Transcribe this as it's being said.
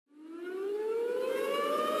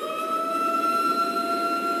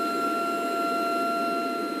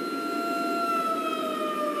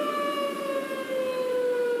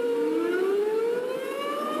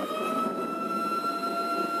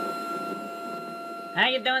How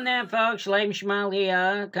you doing there, folks? Leben Schmal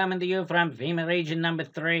here, coming to you from FEMA Region number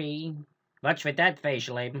 3. What's with that face,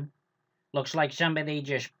 Leben? Looks like somebody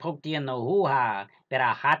just poked you in the hoo-ha with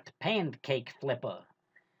a hot pancake flipper.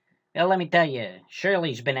 Well, let me tell you,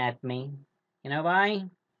 Shirley's been at me. You know why?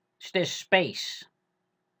 It's this space.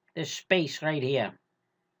 This space right here.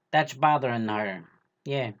 That's bothering her.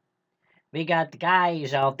 Yeah. We got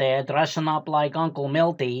guys out there dressing up like Uncle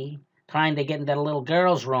Milty, trying to get into the little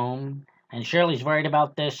girl's room, and Shirley's worried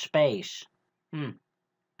about this space.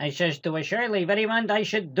 I says to her, Shirley, what do you want I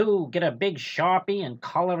should do? Get a big Sharpie and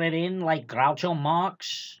color it in like Groucho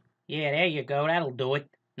Marx? Yeah, there you go, that'll do it.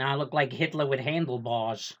 Now I look like Hitler with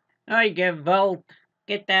handlebars. I give Volt.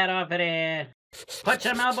 Get that off of there. Put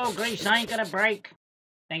some elbow grease, I ain't gonna break.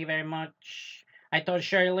 Thank you very much. I told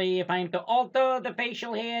Shirley if I'm to alter the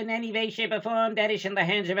facial hair in any way, shape, or form, that is in the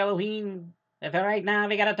hands of Elohim. But for right now,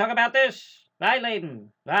 we gotta talk about this. Why,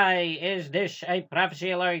 Leyden? Why is this a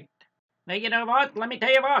prophecy alert? Now, you know what? Let me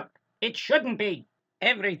tell you what. It shouldn't be.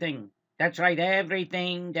 Everything. That's right,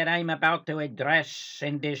 everything that I'm about to address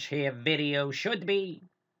in this here video should be.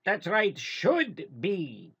 That's right, should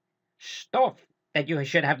be. Stuff that you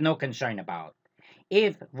should have no concern about.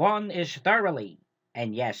 If one is thoroughly,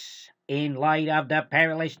 and yes, in light of the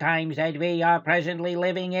perilous times that we are presently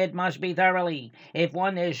living, it must be thoroughly. If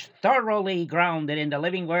one is thoroughly grounded in the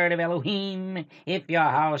living word of Elohim, if your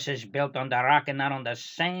house is built on the rock and not on the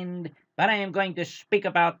sand, what I am going to speak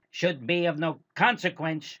about should be of no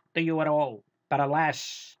consequence to you at all. But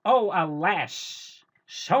alas, oh alas,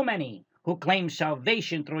 so many who claim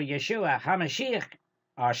salvation through Yeshua HaMashiach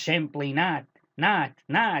are simply not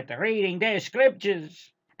reading their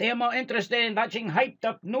scriptures. They are more interested in watching hyped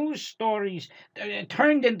up news stories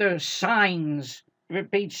turned into signs, for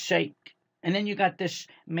Pete's sake. And then you got this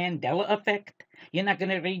Mandela effect. You're not going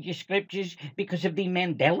to read your scriptures because of the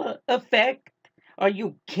Mandela effect? Are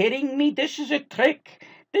you kidding me? This is a trick.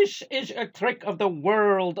 This is a trick of the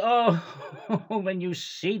world. Oh, when you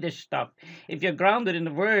see this stuff, if you're grounded in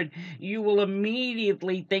the Word, you will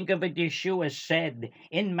immediately think of what Yeshua said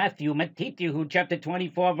in Matthew chapter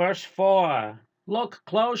 24, verse 4. Look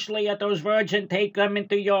closely at those words and take them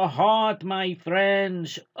into your heart, my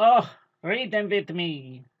friends. Oh, read them with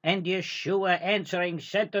me. And Yeshua answering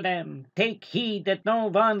said to them, take heed that no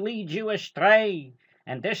one leads you astray.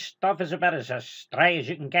 And this stuff is about as astray as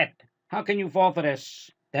you can get. How can you fall for this?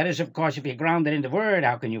 That is, of course, if you're grounded in the Word,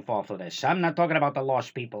 how can you fall for this? I'm not talking about the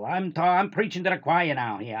lost people. I'm preaching to the choir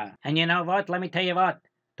now here. And you know what? Let me tell you what.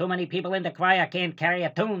 Too many people in the choir can't carry a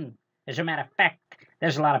tune. As a matter of fact,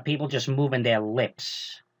 there's a lot of people just moving their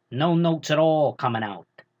lips. No notes at all coming out.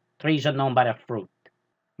 Trees are known by the fruit.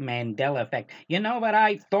 Mandela effect. You know what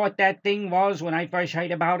I thought that thing was when I first heard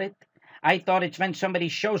about it? I thought it's when somebody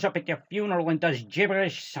shows up at your funeral and does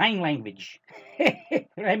gibberish sign language.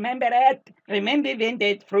 Remember that? Remember when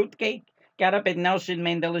that fruitcake got up at Nelson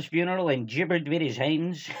Mandela's funeral and gibbered with his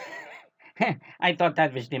hands? I thought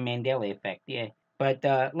that was the Mandela effect, yeah. But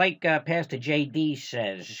like Pastor J.D.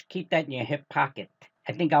 says, keep that in your hip pocket.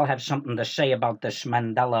 I think I'll have something to say about this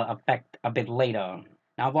Mandela effect a bit later.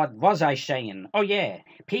 Now, what was I saying? Oh, yeah,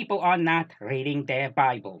 people are not reading their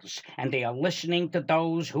Bibles, and they are listening to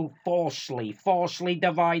those who falsely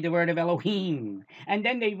divide the word of Elohim. And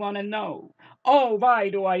then they want to know, oh, why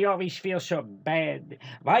do I always feel so bad?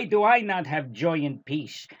 Why do I not have joy and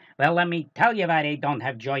peace? Well, let me tell you why they don't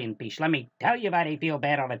have joy and peace. Let me tell you why they feel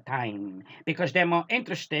bad all the time. Because they're more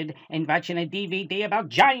interested in watching a DVD about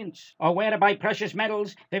giants, or where to buy precious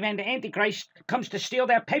metals than when the Antichrist comes to steal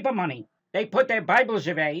their paper money. They put their Bibles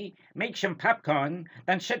away, make some popcorn,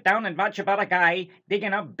 then sit down and watch about a guy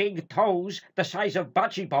digging up big toes the size of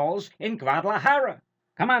bocce balls in Guadalajara.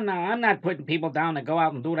 Come on now, I'm not putting people down to go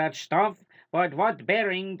out and do that stuff, but what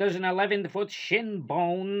bearing does an 11-foot shin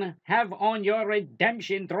bone have on your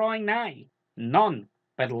redemption drawing nigh? None.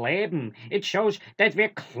 But Laban, it shows that we're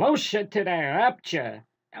closer to the rapture.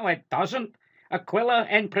 No, it doesn't. Aquila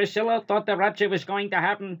and Priscilla thought the rapture was going to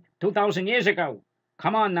happen 2,000 years ago.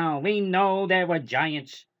 Come on now, we know there were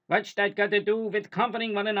giants. What's that got to do with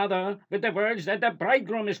comforting one another with the words that the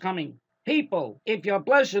bridegroom is coming? People, if your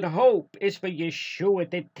blessed hope is for Yeshua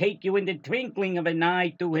to take you in the twinkling of an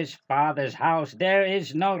eye to his Father's house, there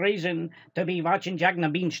is no reason to be watching Jack and the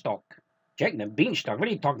Beanstalk. Jack and the Beanstalk? What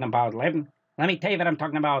are you talking about, Leben? Let me tell you what I'm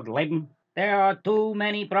talking about, Leben. There are too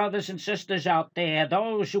many brothers and sisters out there,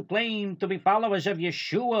 those who claim to be followers of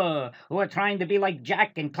Yeshua, who are trying to be like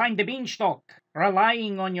Jack and climb the beanstalk,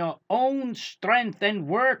 relying on your own strength and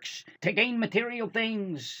works to gain material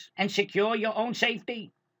things and secure your own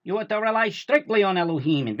safety. You ought to rely strictly on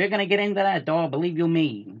Elohim, and we're going to get into that, believe you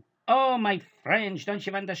me. Oh, my friends, don't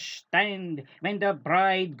you understand? When the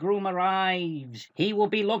bridegroom arrives, he will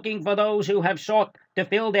be looking for those who have sought to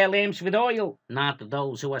fill their lamps with oil, not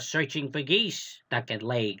those who are searching for geese that can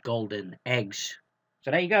lay golden eggs.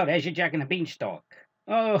 So there you go. There's your Jack and the Beanstalk.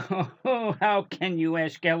 Oh, how can you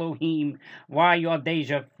ask Elohim why your days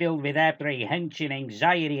are filled with apprehension,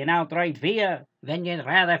 anxiety, and outright fear, when you'd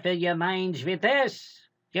rather fill your minds with this?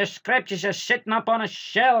 Your scriptures are sitting up on a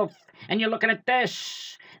shelf, and you're looking at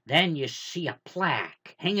this. Then you see a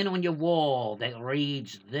plaque hanging on your wall that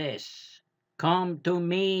reads this: "Come to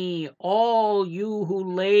me, all you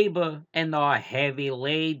who labor and are heavy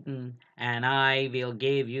laden, and I will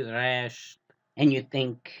give you rest." And you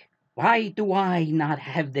think, why do I not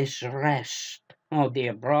have this rest? Oh,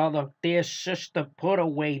 dear brother, dear sister, put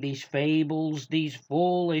away these fables, these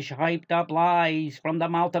foolish, hyped up lies from the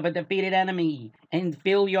mouth of a defeated enemy, and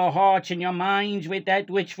fill your hearts and your minds with that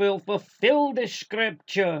which will fulfill the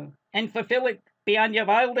scripture, and fulfill it beyond your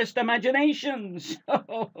wildest imaginations.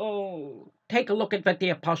 Take a look at what the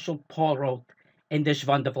Apostle Paul wrote in this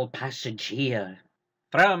wonderful passage here.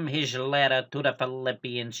 From his letter to the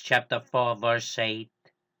Philippians, chapter 4, verse 8.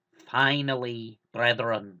 Finally,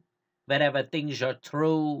 brethren, wherever things are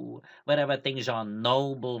true, wherever things are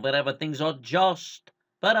noble, wherever things are just,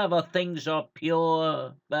 wherever things are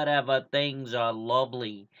pure, wherever things are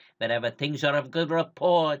lovely, wherever things are of good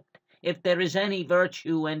report, if there is any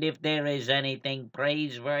virtue and if there is anything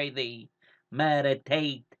praiseworthy,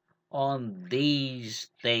 meditate on these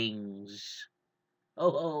things.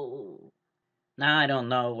 Oh. Now, I don't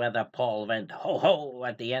know whether Paul went ho-ho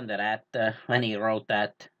at the end of that when he wrote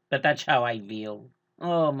that, but that's how I feel.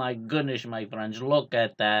 Oh, my goodness, my friends, look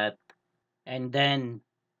at that. And then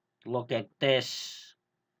look at this.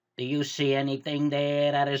 Do you see anything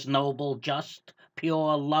there that is noble, just,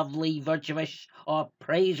 pure, lovely, virtuous, or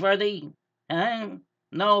praiseworthy? Huh?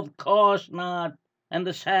 No, of course not. And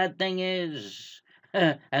the sad thing is,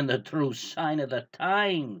 and the true sign of the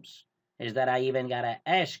times, is that I even gotta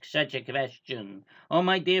ask such a question. Oh,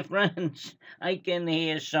 my dear friends, I can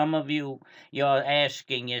hear some of you, you're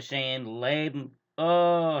asking, you're saying, Laban,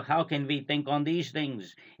 oh, how can we think on these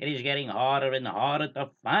things? It is getting harder and harder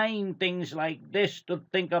to find things like this to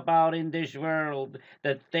think about in this world,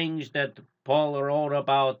 the things that Paul wrote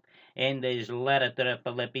about in his letter to the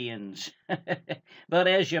Philippians. But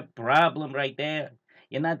there's your problem right there.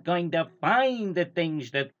 You're not going to find the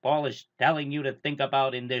things that Paul is telling you to think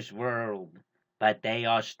about in this world. But they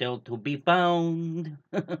are still to be found.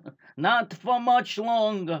 Not for much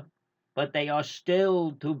longer, but they are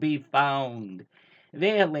still to be found.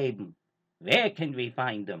 Where, Laban? Where can we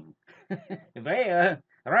find them? Where?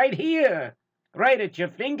 Right here. Right at your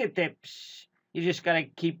fingertips. You just gotta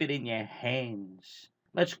keep it in your hands.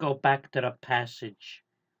 Let's go back to the passage.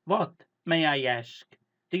 What, may I ask,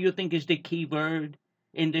 do you think is the key word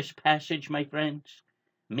in this passage, my friends?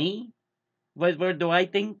 Me? What word do I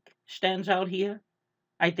think stands out here?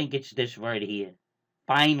 I think it's this word here.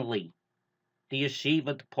 Finally. Do you see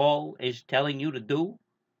what Paul is telling you to do?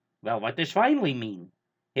 Well, what does finally mean?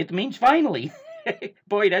 It means finally.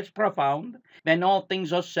 Boy, that's profound. When all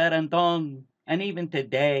things are said and done, and even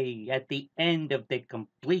today, at the end of the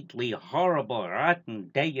completely horrible, rotten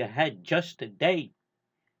day you had just today,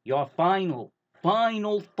 your final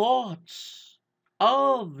thoughts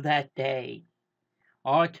of that day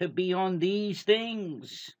are to be on these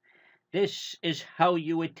things. This is how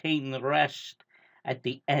you attain rest at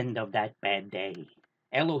the end of that bad day.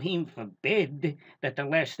 Elohim forbid that the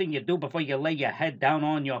last thing you do before you lay your head down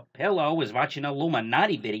on your pillow is watch an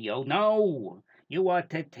Illuminati video. No, you are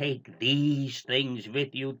to take these things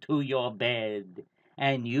with you to your bed,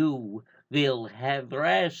 and you will have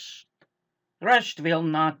rest. Rest will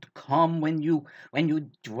not come when you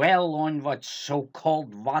dwell on what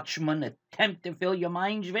so-called watchmen attempt to fill your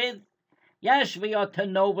minds with. Yes, we ought to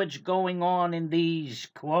know what's going on in these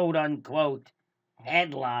quote-unquote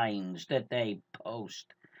headlines that they post.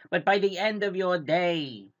 But by the end of your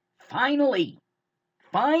day, finally,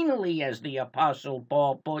 as the Apostle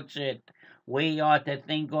Paul puts it, we ought to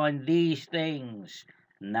think on these things,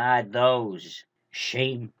 not those.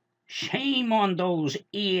 Shame on those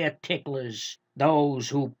ear ticklers, those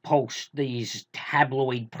who post these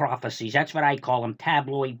tabloid prophecies. That's what I call them,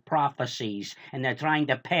 tabloid prophecies. And they're trying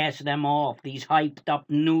to pass them off, these hyped up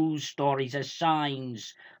news stories, as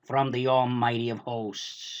signs from the Almighty of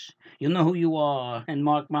Hosts. You know who you are, and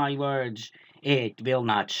mark my words, it will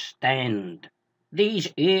not stand.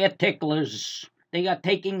 These ear ticklers, they are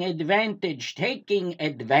taking advantage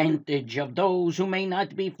of those who may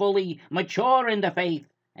not be fully mature in the faith.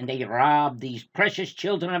 And they rob these precious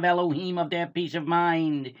children of Elohim of their peace of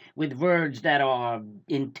mind with words that are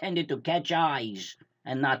intended to catch eyes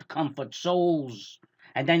and not comfort souls.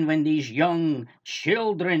 And then when these young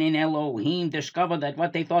children in Elohim discover that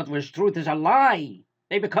what they thought was truth is a lie,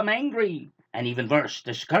 they become angry and even worse,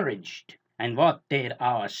 discouraged. And what did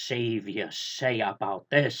our Savior say about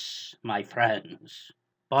this, my friends?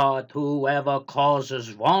 But whoever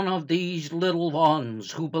causes one of these little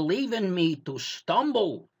ones who believe in me to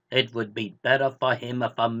stumble, it would be better for him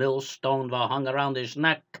if a millstone were hung around his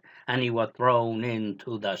neck and he were thrown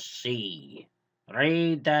into the sea.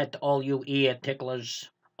 Read that, all you ear ticklers.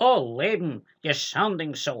 Oh, Laban, you're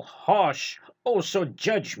sounding so harsh, oh, so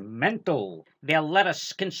judgmental. Well, let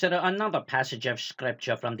us consider another passage of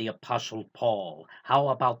Scripture from the Apostle Paul. How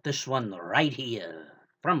about this one right here?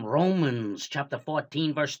 From Romans chapter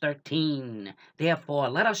 14, verse 13. Therefore,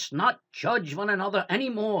 let us not judge one another any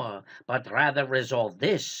more, but rather resolve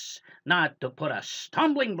this, not to put a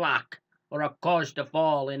stumbling block or a cause to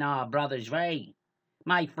fall in our brother's way.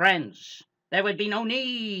 My friends, there would be no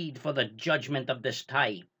need for the judgment of this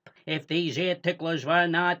type if these ear ticklers were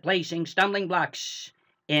not placing stumbling blocks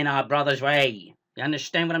in our brother's way. You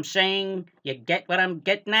understand what I'm saying? You get what I'm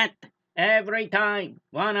getting at? Every time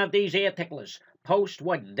one of these ear ticklers post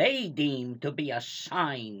what they deem to be a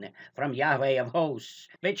sign from Yahweh of hosts,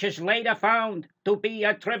 which is later found to be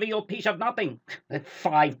a trivial piece of nothing.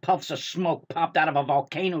 5 puffs of smoke popped out of a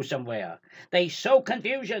volcano somewhere. They sow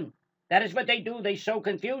confusion. That is what they do. They sow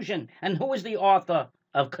confusion. And who is the author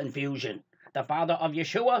of confusion? The father of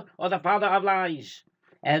Yeshua or the father of lies?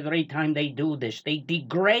 Every time they do this, they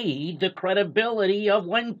degrade the credibility of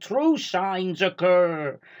when true signs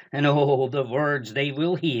occur. And oh, the words they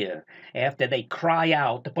will hear after they cry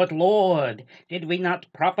out, "But Lord, did we not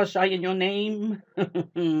prophesy in your name?"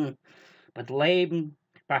 But Laban,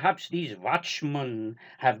 perhaps these watchmen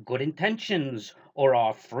have good intentions or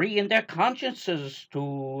are free in their consciences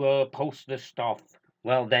to post this stuff.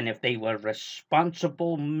 Well, then, if they were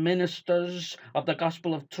responsible ministers of the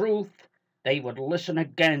gospel of truth, they would listen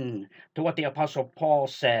again to what the Apostle Paul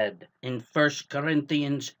said in 1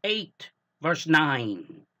 Corinthians 8, verse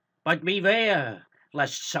 9. But beware,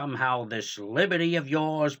 lest somehow this liberty of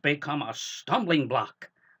yours become a stumbling block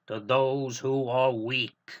to those who are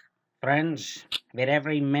weak. Friends, with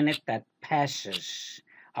every minute that passes,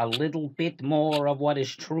 a little bit more of what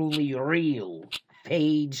is truly real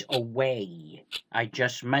fades away. I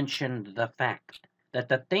just mentioned the fact that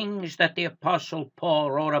the things that the Apostle Paul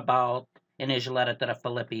wrote about in his letter to the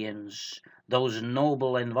Philippians, those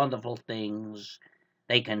noble and wonderful things,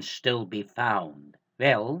 they can still be found.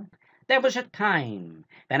 Well, there was a time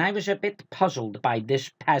when I was a bit puzzled by this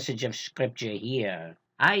passage of Scripture here.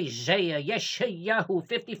 Isaiah, Yeshayahu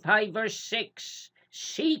 55, verse 6.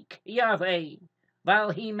 Seek Yahweh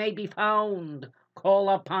while he may be found. Call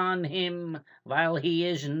upon him while he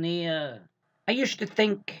is near. I used to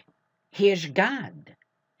think, here's God.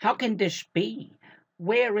 How can this be?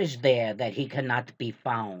 Where is there that he cannot be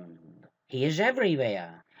found? He is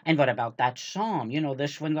everywhere. And what about that psalm? You know,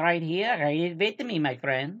 this one right here? Read it with me, my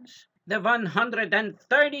friends. The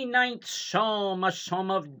 139th Psalm, a Psalm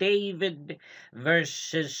of David,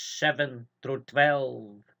 verses 7 through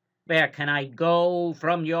 12. Where can I go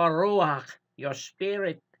from your Ruach, your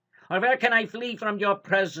spirit? Or where can I flee from your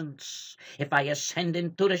presence? If I ascend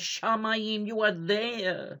into the Shamayim, you are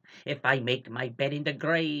there. If I make my bed in the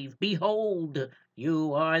grave, behold,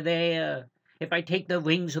 you are there. If I take the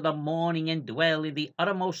wings of the morning and dwell in the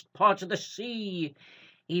uttermost parts of the sea,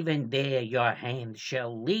 even there your hand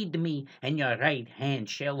shall lead me, and your right hand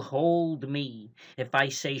shall hold me. If I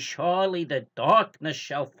say, surely the darkness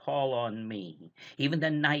shall fall on me, even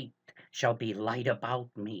the night shall be light about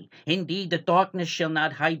me. Indeed, the darkness shall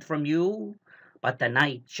not hide from you, but the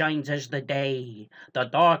night shines as the day. The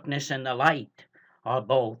darkness and the light are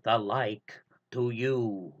both alike to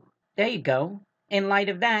you. There you go. In light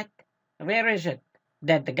of that, where is it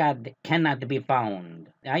that the God cannot be found?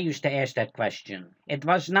 I used to ask that question. It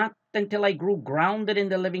was not until I grew grounded in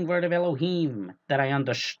the living word of Elohim that I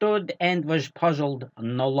understood and was puzzled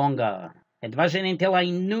no longer. It wasn't until I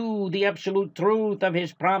knew the absolute truth of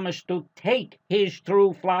his promise to take his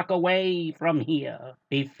true flock away from here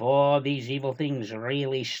before these evil things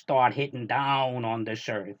really start hitting down on this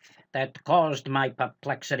earth that caused my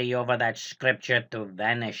perplexity over that scripture to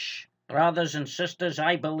vanish. Brothers and sisters,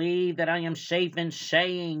 I believe that I am safe in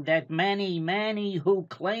saying that many who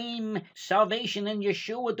claim salvation in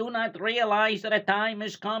Yeshua do not realize that a time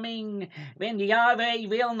is coming when Yahweh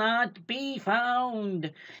will not be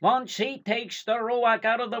found. Once he takes the Ruach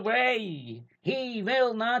out of the way, he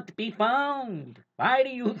will not be found. Why do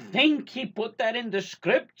you think he put that in the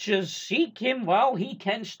scriptures? Seek him while he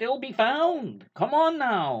can still be found. Come on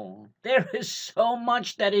now. There is so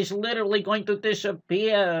much that is literally going to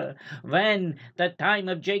disappear when the time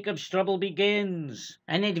of Jacob's trouble begins.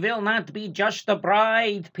 And it will not be just the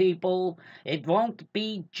bride, people. It won't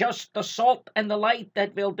be just the salt and the light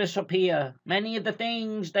that will disappear. Many of the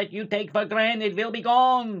things that you take for granted will be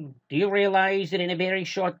gone. Do you realize that in a very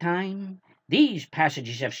short time, these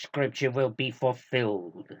passages of Scripture will be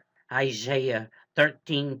fulfilled? Isaiah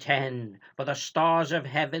 13:10, for the stars of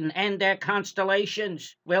heaven and their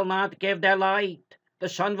constellations will not give their light. The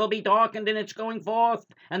sun will be darkened in its going forth,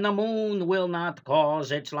 and the moon will not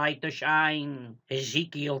cause its light to shine.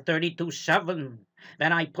 Ezekiel 32:7,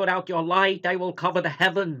 when I put out your light, I will cover the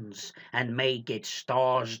heavens and make its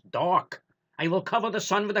stars dark. I will cover the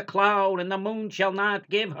sun with a cloud, and the moon shall not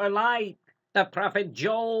give her light. The prophet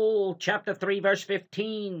Joel, chapter 3, verse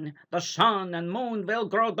 15, the sun and moon will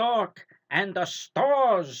grow dark, and the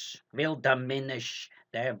stars will diminish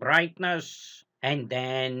their brightness. And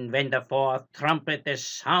then when the fourth trumpet is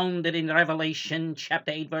sounded in Revelation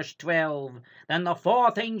chapter 8, verse 12, then the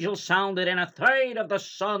fourth angel sounded, and a third of the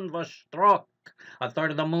sun was struck, a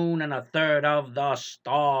third of the moon, and a third of the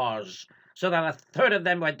stars, so that a third of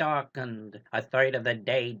them were darkened. A third of the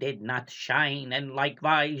day did not shine, and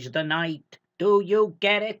likewise the night. Do you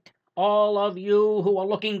get it? All of you who are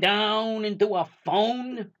looking down into a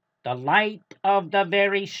phone? The light of the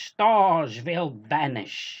very stars will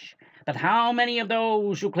vanish. But how many of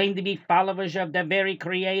those who claim to be followers of the very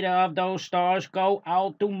creator of those stars go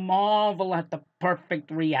out to marvel at the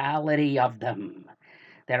perfect reality of them?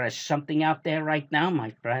 There is something out there right now,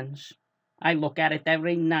 my friends. I look at it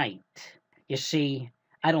every night. You see,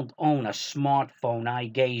 I don't own a smartphone I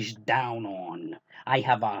gaze down on. I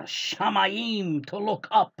have a shamayim to look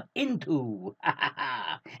up into.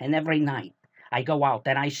 And every night I go out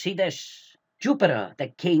and I see this. Jupiter, the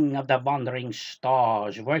king of the wandering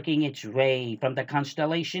stars, working its way from the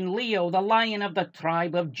constellation Leo, the lion of the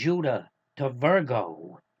tribe of Judah, to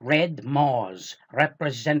Virgo, red Mars,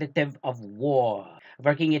 representative of war,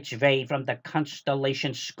 working its way from the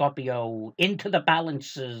constellation Scorpio into the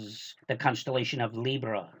balances, the constellation of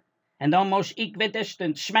Libra. And almost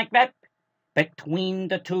equidistant, smack dab between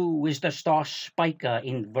the two, is the star Spica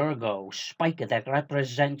in Virgo, Spica that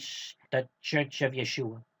represents the Church of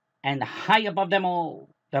Yeshua. And high above them all,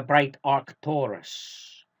 the bright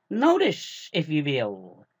Arcturus. Notice, if you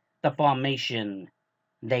will, the formation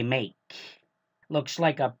they make. Looks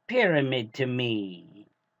like a pyramid to me.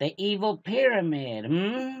 The evil pyramid,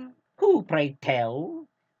 Who, pray tell,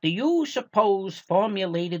 do you suppose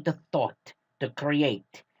formulated the thought to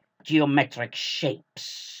create geometric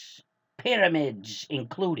shapes, pyramids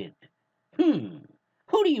included? Who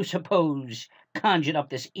do you suppose conjured up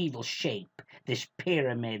this evil shape, this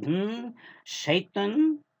pyramid,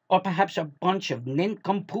 Satan? Or perhaps a bunch of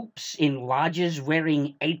nincompoops in lodges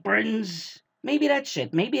wearing aprons? Maybe that's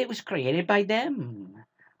it. Maybe it was created by them.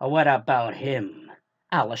 Or what about him?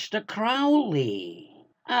 Aleister Crowley.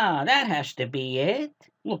 Ah, that has to be it.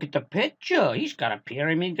 Look at the picture. He's got a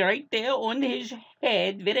pyramid right there on his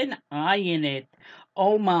head with an eye in it.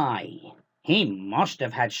 Oh my. He must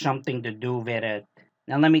have had something to do with it.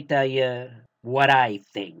 Now let me tell you what I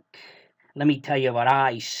think. Let me tell you what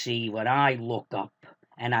I see when I look up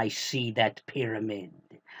and I see that pyramid.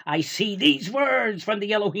 I see these words from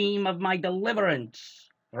the Elohim of my deliverance.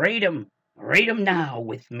 Read 'em now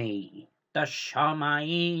with me. The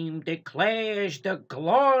Shamayim declares the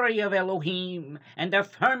glory of Elohim, and the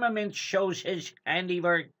firmament shows his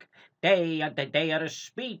handiwork. Day unto day utters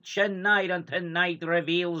speech, and night unto night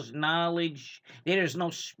reveals knowledge. There is no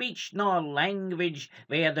speech nor language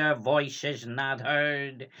where their voice is not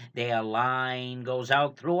heard. Their line goes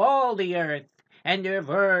out through all the earth, and their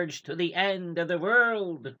words to the end of the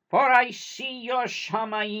world. For I see your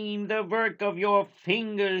Shamayim, the work of your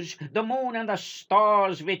fingers, the moon and the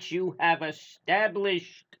stars which you have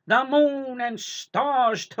established. The moon and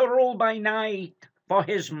stars to rule by night, for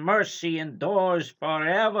his mercy endures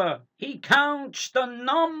forever. He counts the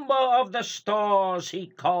number of the stars, he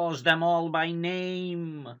calls them all by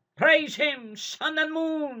name. Praise him, sun and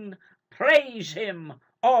moon, praise him,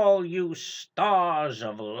 all you stars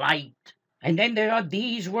of light. And then there are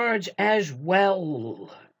these words as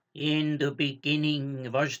well. In the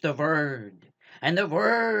beginning was the Word, and the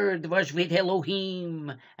Word was with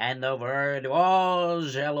Elohim, and the Word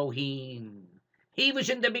was Elohim. He was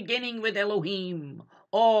in the beginning with Elohim.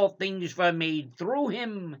 All things were made through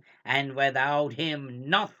him, and without him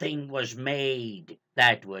nothing was made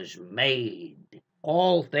that was made.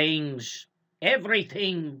 All things,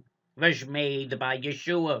 everything, was made by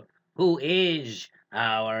Yeshua, who is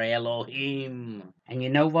our Elohim. And you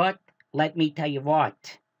know what? Let me tell you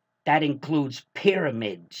what. That includes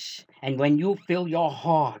pyramids. And when you fill your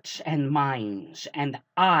hearts and minds and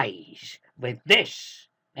eyes with this,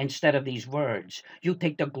 instead of these words, you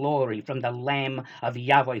take the glory from the Lamb of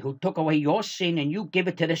Yahweh who took away your sin and you give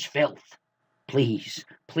it to this filth. Please,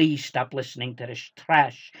 please stop listening to this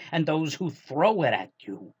trash and those who throw it at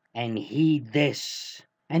you. And heed this.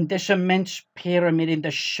 And this immense pyramid in the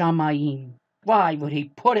Shamayim. Why would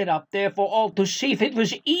he put it up there for all to see if it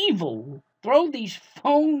was evil? Throw these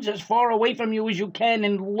phones as far away from you as you can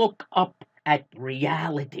and look up at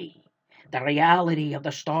reality. The reality of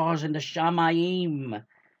the stars in the Shamayim.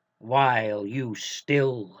 While you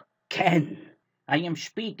still can. I am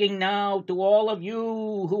speaking now to all of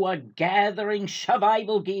you who are gathering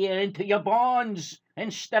survival gear into your barns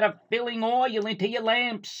instead of filling oil into your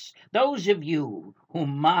lamps. Those of you who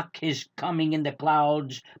mock his coming in the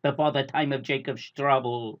clouds before the time of Jacob's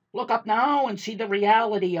trouble. Look up now and see the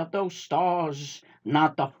reality of those stars,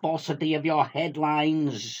 not the falsity of your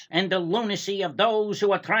headlines and the lunacy of those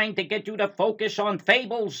who are trying to get you to focus on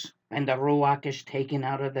fables. And the Ruach is taken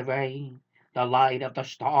out of the way. The light of the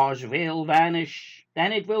stars will vanish.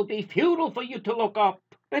 Then it will be futile for you to look up.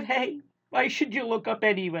 But hey, why should you look up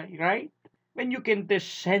anyway, right? When you can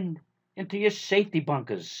descend into your safety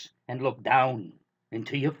bunkers and look down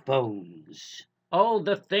into your phones. Oh,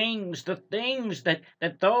 the things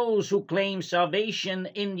that those who claim salvation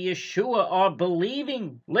in Yeshua are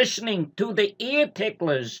believing, listening to the ear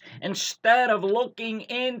ticklers instead of looking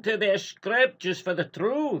into their scriptures for the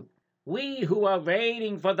truth. We who are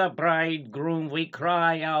waiting for the bridegroom, we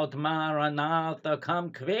cry out, Maranatha,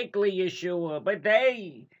 come quickly, Yeshua. But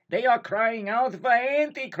they are crying out for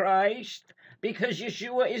Antichrist because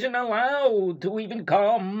Yeshua isn't allowed to even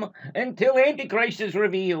come until Antichrist is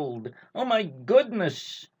revealed. Oh my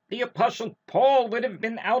goodness. The Apostle Paul would have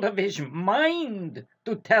been out of his mind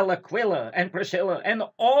to tell Aquila and Priscilla and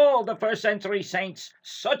all the first century saints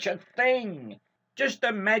such a thing. Just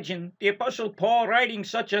imagine the Apostle Paul writing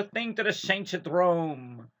such a thing to the saints at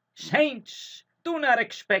Rome. Saints, do not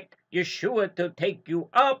expect Yeshua to take you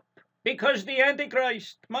up, because the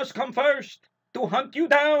Antichrist must come first to hunt you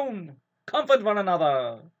down. Comfort one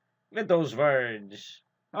another with those words.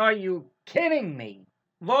 Are you kidding me?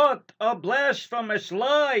 What a blasphemous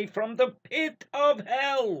lie from the pit of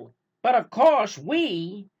hell. But of course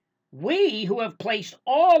we who have placed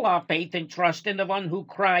all our faith and trust in the one who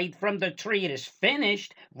cried from the tree, it is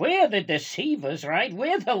finished, we're the deceivers, right?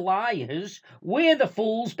 We're the liars. We're the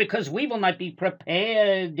fools because we will not be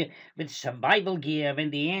prepared with survival gear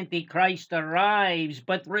when the Antichrist arrives.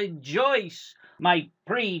 But rejoice, my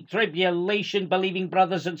pre-tribulation believing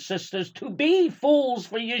brothers and sisters, to be fools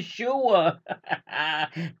for Yeshua,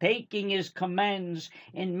 taking his commands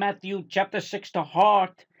in Matthew chapter 6 to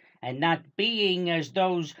heart, and not being as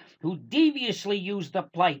those who deviously use the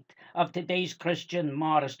plight of today's Christian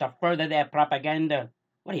martyrs to further their propaganda.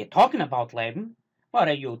 What are you talking about, Laban? What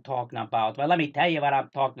are you talking about? Well, let me tell you what I'm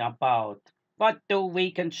talking about. What do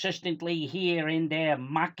we consistently hear in their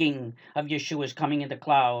mocking of Yeshua's coming in the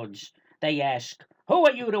clouds? They ask, who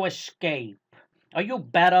are you to escape? Are you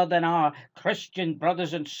better than our Christian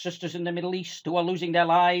brothers and sisters in the Middle East who are losing their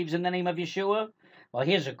lives in the name of Yeshua? Well,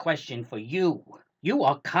 here's a question for you. You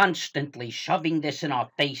are constantly shoving this in our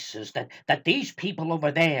faces that these people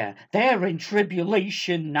over there, they're in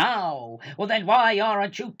tribulation now. Well, then why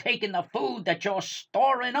aren't you taking the food that you're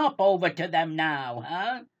storing up over to them now,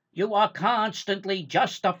 huh? You are constantly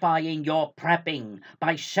justifying your prepping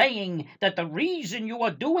by saying that the reason you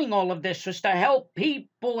are doing all of this is to help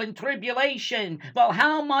people in tribulation. Well,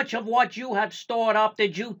 how much of what you have stored up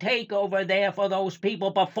did you take over there for those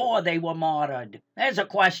people before they were martyred? There's a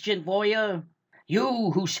question for you.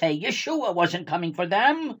 You who say Yeshua wasn't coming for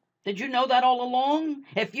them, did you know that all along?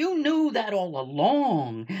 If you knew that all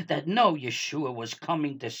along, that no Yeshua was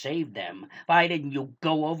coming to save them, why didn't you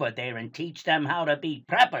go over there and teach them how to be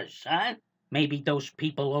preppers, huh? Maybe those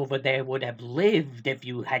people over there would have lived if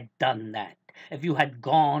you had done that. If you had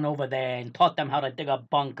gone over there and taught them how to dig a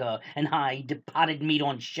bunker and hide potted meat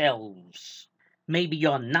on shelves. Maybe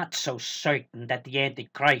you're not so certain that the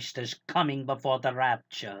Antichrist is coming before the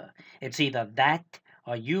rapture. It's either that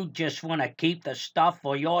or you just want to keep the stuff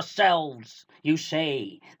for yourselves. You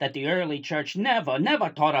say that the early church never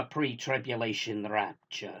taught a pre-tribulation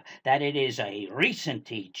rapture, that it is a recent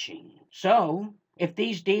teaching. So, if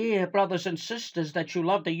these dear brothers and sisters that you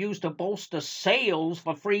love to use to bolster sales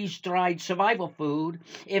for freeze-dried survival food,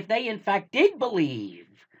 if they in fact did believe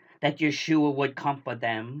that Yeshua would come for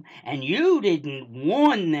them, and you didn't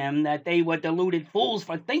warn them that they were deluded fools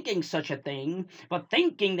for thinking such a thing, for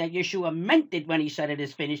thinking that Yeshua meant it when he said it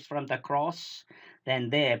is finished from the cross, then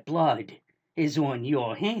their blood is on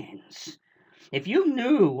your hands. If you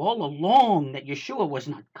knew all along that Yeshua was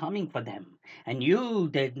not coming for them, and you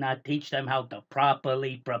did not teach them how to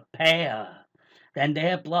properly prepare, then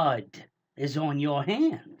their blood is on your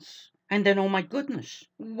hands. And then, oh my goodness,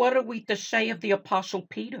 what are we to say of the Apostle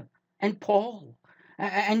Peter and Paul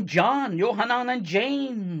and John, Johanan and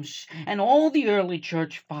James, and all the early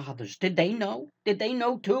church fathers? Did they know? Did they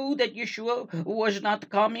know too that Yeshua was not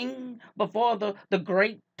coming before the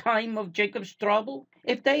great time of Jacob's trouble?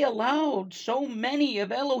 If they allowed so many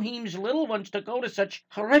of Elohim's little ones to go to such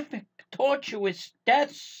horrific, tortuous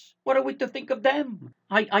deaths, what are we to think of them?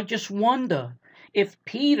 I just wonder if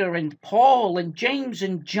Peter and Paul and James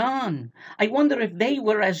and John, I wonder if they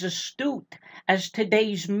were as astute as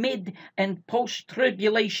today's mid and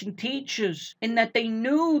post-tribulation teachers, in that they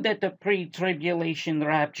knew that the pre-tribulation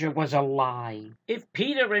rapture was a lie. If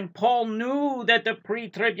Peter and Paul knew that the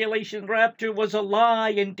pre-tribulation rapture was a lie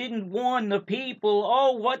and didn't warn the people,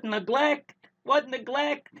 oh, what neglect! What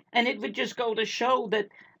neglect! And it would just go to show that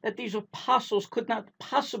these apostles could not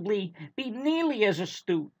possibly be nearly as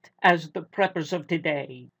astute as the preppers of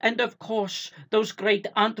today. And of course, those great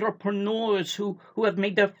entrepreneurs who have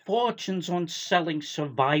made their fortunes on selling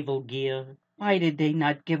survival gear. Why did they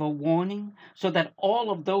not give a warning so that all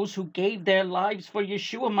of those who gave their lives for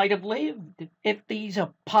Yeshua might have lived? If these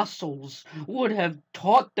apostles would have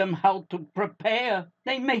taught them how to prepare,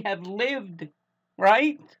 they may have lived,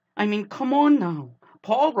 right? I mean, come on now.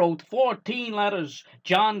 Paul wrote 14 letters,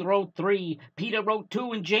 John wrote 3, Peter wrote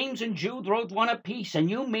 2, and James and Jude wrote 1 apiece. And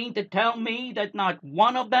you mean to tell me that not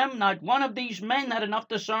one of them, not one of these men had enough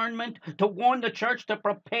discernment to warn the church to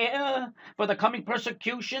prepare for the coming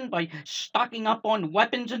persecution by stocking up on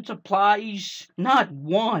weapons and supplies? Not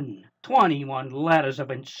one. 21 letters of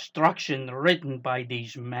instruction written by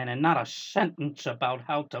these men, and not a sentence about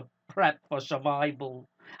how to prep for survival.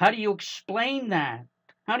 How do you explain that?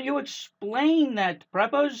 How do you explain that,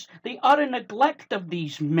 preppers? The utter neglect of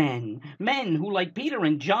these men who, like Peter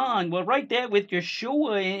and John, were right there with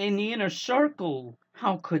Yeshua in the inner circle.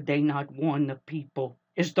 How could they not warn the people?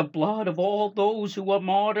 Is the blood of all those who were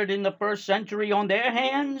martyred in the first century on their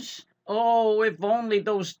hands? Oh, if only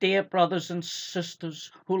those dear brothers and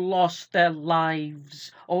sisters who lost their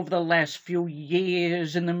lives over the last few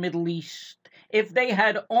years in the Middle East, if they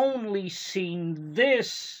had only seen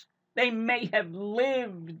this, they may have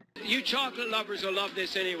lived. You chocolate lovers will love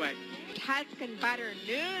this anyway. Tuscan butter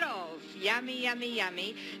noodles. Yummy, yummy,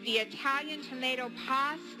 yummy. The Italian tomato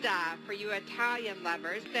pasta for you Italian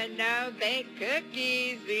lovers. The no-bake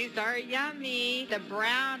cookies. These are yummy. The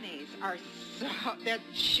brownies are they're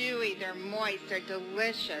chewy, they're moist, they're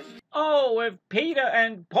delicious. Oh, if Peter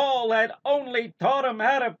and Paul had only taught them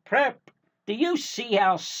how to prep. Do you see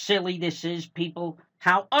how silly this is, people?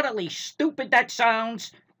 How utterly stupid that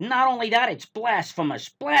sounds? Not only that, it's blasphemous,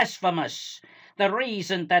 blasphemous. The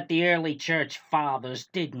reason that the early church fathers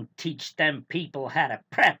didn't teach them people how to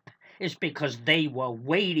prep is because they were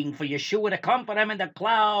waiting for Yeshua to come for them in the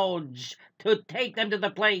clouds to take them to the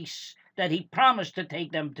place that he promised to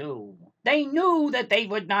take them to. They knew that they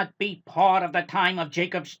would not be part of the time of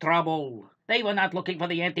Jacob's trouble. They were not looking for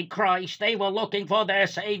the Antichrist. They were looking for their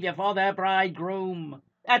Savior, for their bridegroom.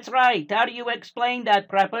 That's right. How do you explain that,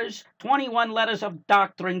 preppers? 21 letters of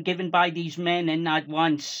doctrine given by these men and not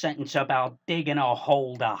one sentence about digging a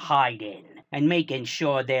hole to hide in and making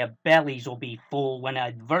sure their bellies will be full when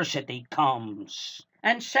adversity comes.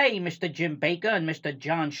 And say, Mr. Jim Baker and Mr.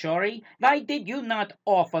 John Shorey, why did you not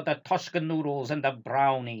offer the Tuscan noodles and the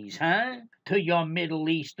brownies, to your Middle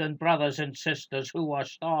Eastern brothers and sisters who are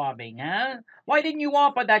starving, Why didn't you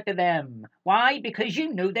offer that to them? Why? Because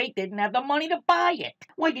you knew they didn't have the money to buy it.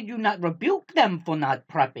 Why did you not rebuke them for not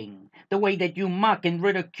prepping, the way that you mock and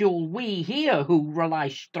ridicule we here who rely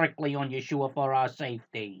strictly on Yeshua for our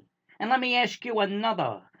safety? And let me ask you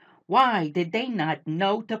another. Why did they not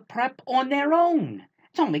know to prep on their own?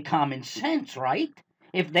 It's only common sense, right?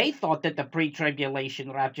 If they thought that the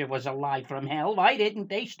pre-tribulation rapture was a lie from hell, why didn't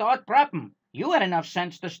they start prepping? You had enough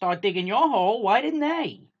sense to start digging your hole, why didn't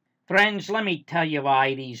they? Friends, let me tell you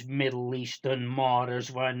why these Middle Eastern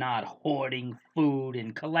martyrs were not hoarding food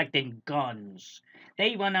and collecting guns.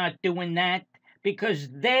 They were not doing that because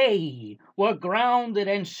they were grounded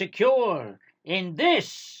and secure in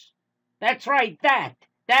this. That's right,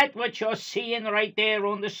 that what you're seeing right there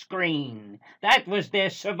on the screen. That was their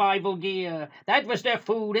survival gear. That was their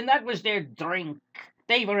food, and that was their drink.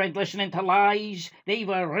 They weren't listening to lies. They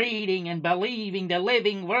were reading and believing the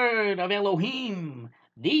living word of Elohim.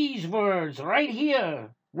 These words right here.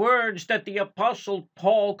 Words that the Apostle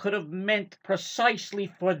Paul could have meant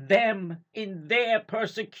precisely for them in their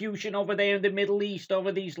persecution over there in the Middle East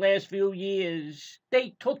over these last few years.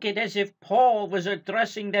 They took it as if Paul was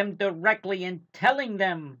addressing them directly and telling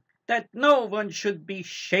them that no one should be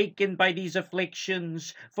shaken by these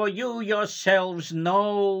afflictions, for you yourselves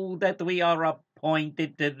know that we are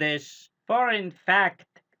appointed to this. For in fact,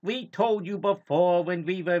 we told you before when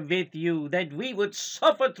we were with you that we would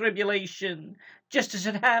suffer tribulation, just as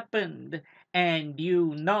it happened, and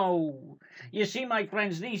you know. You see, my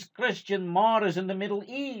friends, these Christian martyrs in the Middle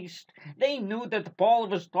East, they knew that Paul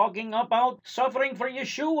was talking about suffering for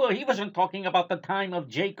Yeshua. He wasn't talking about the time of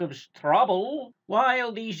Jacob's trouble.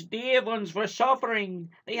 While these dear ones were suffering,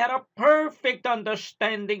 they had a perfect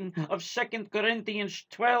understanding of 2 Corinthians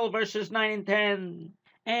 12, verses 9 and 10.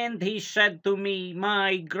 And he said to me,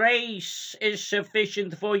 my grace is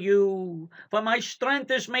sufficient for you, for my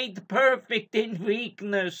strength is made perfect in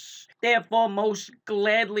weakness. Therefore most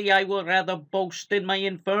gladly I will rather boast in my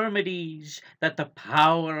infirmities, that the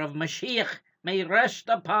power of Mashiach may rest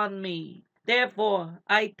upon me. Therefore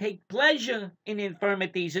I take pleasure in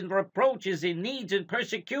infirmities, in reproaches, in needs, in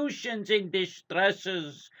persecutions, in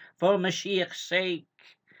distresses, for Mashiach's sake.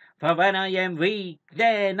 For when I am weak,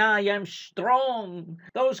 then I am strong.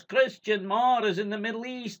 Those Christian martyrs in the Middle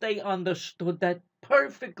East, they understood that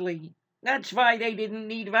perfectly. That's why they didn't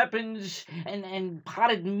need weapons and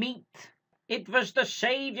potted meat. It was the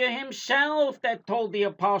Savior himself that told the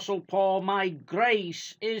Apostle Paul, my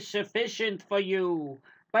grace is sufficient for you.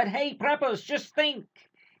 But hey, preppers, just think.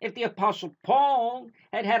 If the Apostle Paul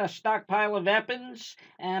had had a stockpile of weapons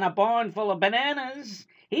and a barn full of bananas,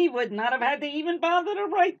 he would not have had to even bother to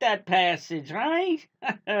write that passage, right?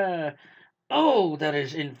 Oh, that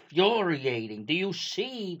is infuriating. Do you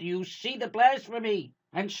see the blasphemy?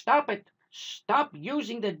 And stop it. Stop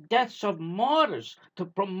using the deaths of martyrs to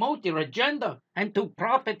promote your agenda and to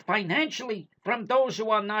profit financially from those who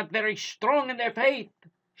are not very strong in their faith.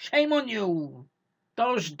 Shame on you.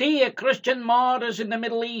 Those dear Christian martyrs in the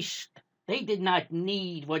Middle East, they did not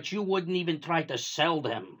need what you wouldn't even try to sell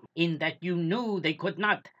them, in that you knew they could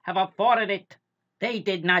not have afforded it. They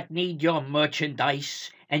did not need your merchandise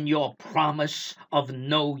and your promise of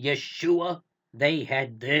no Yeshua. They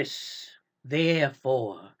had this.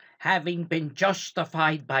 Therefore, having been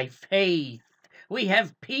justified by faith, we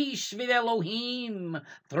have peace with Elohim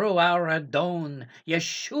through our Adon,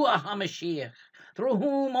 Yeshua HaMashiach, through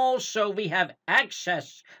whom also we have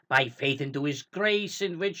access by faith into his grace,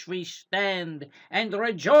 in which we stand and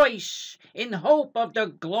rejoice in hope of the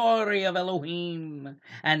glory of Elohim.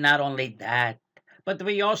 And not only that, but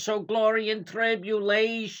we also glory in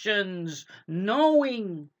tribulations,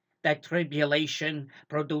 knowing that tribulation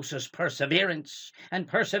produces perseverance, and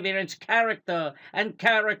perseverance character, and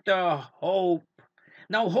character hope.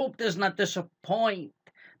 Now hope does not disappoint,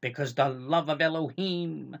 because the love of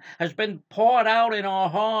Elohim has been poured out in our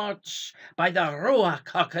hearts by the Ruach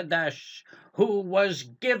HaKodesh, who was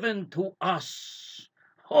given to us.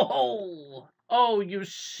 Oh, you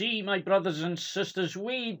see, my brothers and sisters,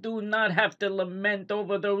 we do not have to lament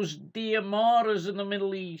over those dear martyrs in the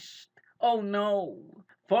Middle East. Oh, no,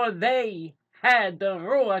 for they had the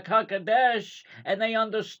Ruach HaKodesh, and they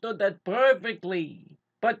understood that perfectly.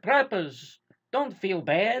 But preppers, don't feel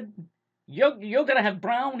bad. You're going to have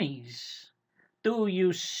brownies. Do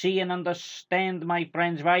you see and understand, my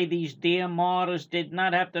friends, why these dear martyrs did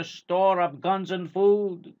not have to store up guns and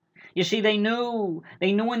food? You see, they knew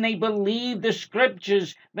and they believed the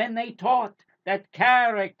scriptures when they taught that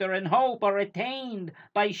character and hope are attained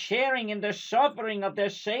by sharing in the suffering of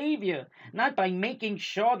their Savior, not by making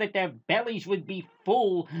sure that their bellies would be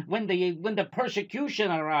full when the persecution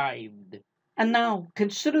arrived. And now,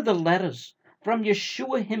 consider the letters from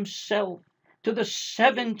Yeshua himself to the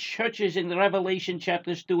 7 churches in Revelation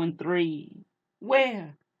chapters 2 and 3.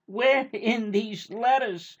 Where in these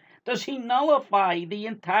letters does he nullify the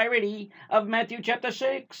entirety of Matthew chapter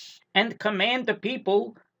 6 and command the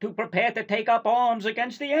people to prepare to take up arms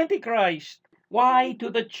against the Antichrist? Why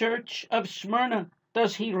to the church of Smyrna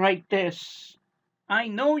does he write this? I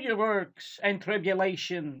know your works and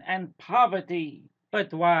tribulation and poverty,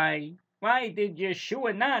 but why did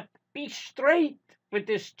Yeshua not be straight with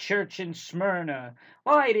this church in Smyrna?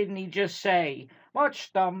 Why didn't he just say, what's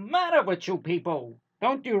the matter with you people?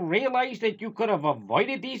 Don't you realize that you could have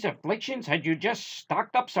avoided these afflictions had you just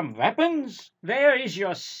stocked up some weapons? Where is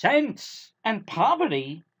your sense? And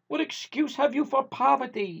poverty? What excuse have you for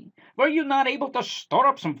poverty? Were you not able to store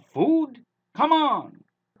up some food? Come on.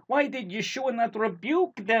 Why did Yeshua not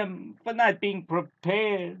rebuke them for not being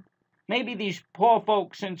prepared? Maybe these poor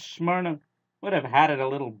folks in Smyrna would have had it a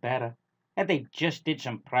little better if they just did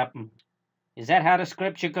some prepping. Is that how the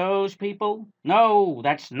scripture goes, people? No,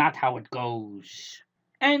 that's not how it goes.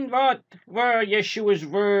 And what were Yeshua's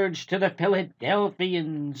words to the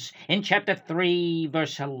Philadelphians in chapter 3,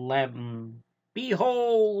 verse 11?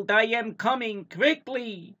 Behold, I am coming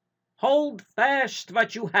quickly. Hold fast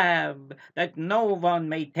what you have, that no one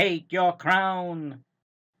may take your crown.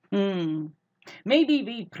 Maybe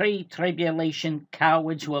we pre-tribulation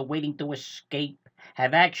cowards who are waiting to escape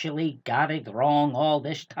have actually got it wrong all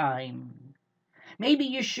this time. Maybe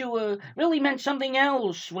Yeshua really meant something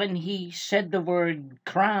else when he said the word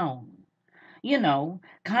crown. You know,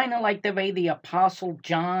 kind of like the way the Apostle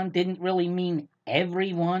John didn't really mean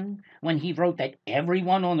everyone when he wrote that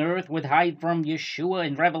everyone on earth would hide from Yeshua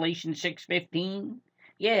in Revelation 6:15.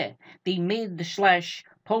 Yeah, the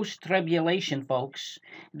mid/post-tribulation folks,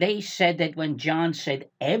 they said that when John said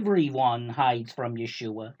everyone hides from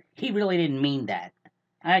Yeshua, he really didn't mean that.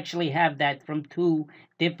 I actually have that from two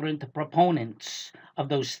different proponents of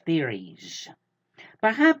those theories.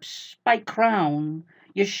 Perhaps by crown,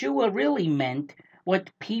 Yeshua really meant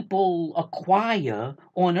what people acquire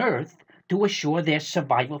on earth to assure their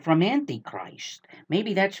survival from Antichrist.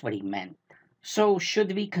 Maybe that's what he meant. So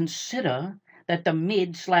should we consider that the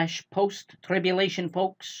mid/post-tribulation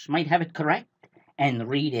folks might have it correct and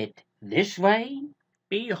read it this way?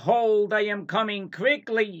 Behold, I am coming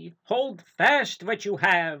quickly. Hold fast what you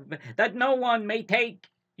have, that no one may take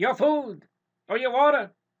your food, or your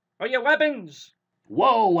water, or your weapons.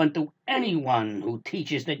 Woe unto anyone who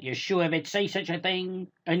teaches that Yeshua would say such a thing,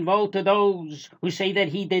 and woe to those who say that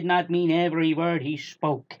he did not mean every word he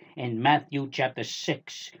spoke in Matthew chapter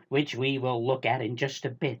 6, which we will look at in just a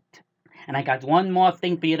bit. And I got one more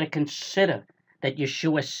thing for you to consider that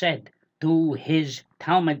Yeshua said to his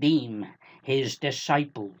Talmudim, his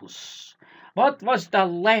disciples. What was the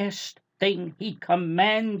last thing he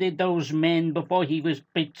commanded those men before he was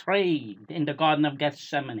betrayed in the Garden of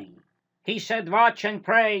Gethsemane? He said, watch and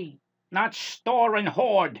pray, not store and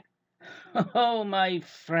hoard. Oh, my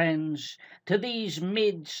friends, to these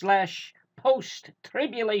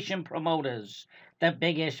mid/post-tribulation promoters, the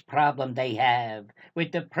biggest problem they have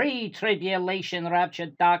with the pre-tribulation rapture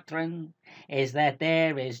doctrine is that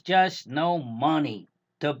there is just no money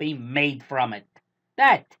to be made from it.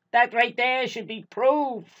 That right there should be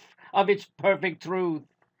proof of its perfect truth.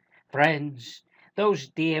 Friends, those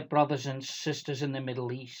dear brothers and sisters in the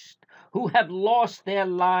Middle East who have lost their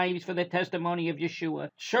lives for the testimony of Yeshua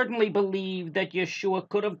certainly believed that Yeshua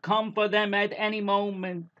could have come for them at any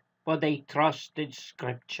moment, for they trusted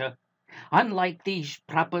Scripture. Unlike these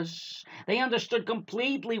preppers, they understood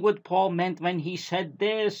completely what Paul meant when he said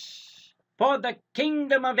this. For the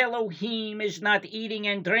kingdom of Elohim is not eating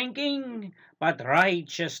and drinking, but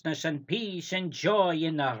righteousness and peace and joy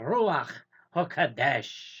in the Ruach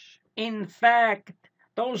HaKodesh. In fact,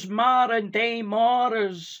 those modern-day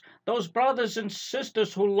martyrs, those brothers and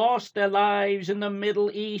sisters who lost their lives in the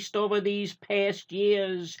Middle East over these past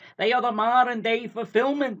years, they are the modern-day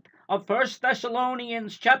fulfillment of 1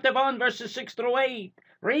 Thessalonians chapter 1, verses 6 through 8.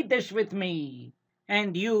 Read this with me.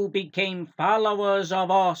 And you became followers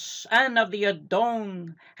of us and of the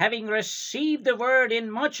Adon, having received the word in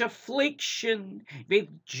much affliction, with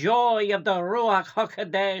joy of the Ruach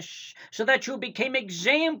HaKodesh, so that you became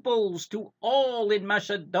examples to all in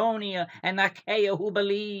Macedonia and Achaia who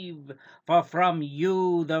believe. For from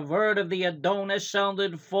you the word of the Adon has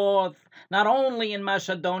sounded forth, not only in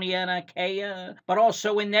Macedonia and Achaia, but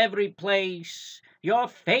also in every place. Your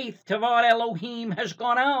faith toward Elohim has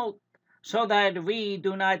gone out, so that we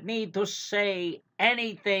do not need to say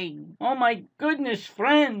anything. Oh my goodness,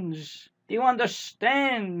 friends, do you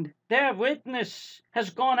understand? Their witness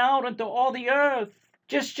has gone out into all the earth.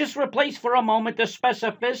 Just replace for a moment the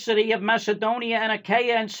specificity of Macedonia and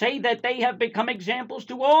Achaia and say that they have become examples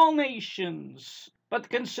to all nations. But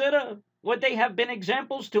consider, would they have been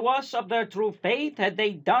examples to us of their true faith had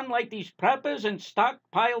they done like these preppers and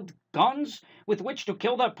stockpiled guns with which to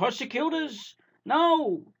kill their persecutors?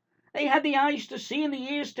 No. They had the eyes to see and the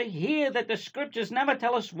ears to hear that the Scriptures never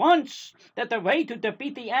tell us once that the way to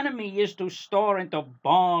defeat the enemy is to store into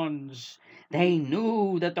barns. They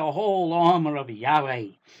knew that the whole armor of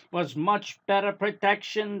Yahweh was much better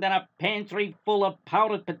protection than a pantry full of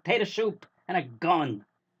powdered potato soup and a gun.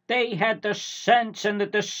 They had the sense and the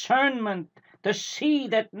discernment to see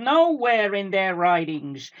that nowhere in their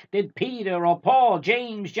writings did Peter or Paul,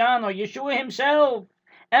 James, John, or Yeshua himself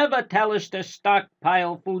ever tell us to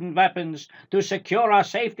stockpile food and weapons to secure our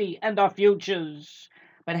safety and our futures.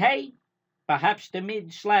 But hey, Perhaps the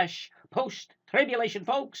mid/post-tribulation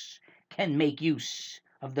folks can make use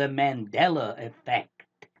of the Mandela effect.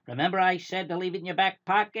 Remember I said to leave it in your back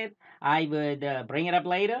pocket? I would bring it up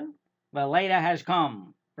later? Well, later has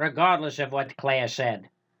come, regardless of what Claire said.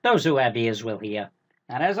 Those who have ears will hear.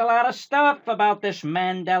 Now, there's a lot of stuff about this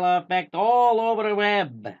Mandela effect all over the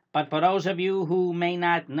web. But for those of you who may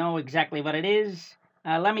not know exactly what it is,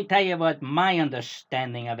 let me tell you what my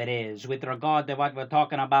understanding of it is with regard to what we're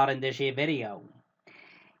talking about in this here video.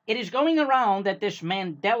 It is going around that this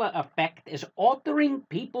Mandela effect is altering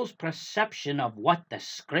people's perception of what the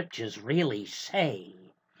scriptures really say.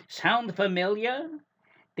 Sound familiar?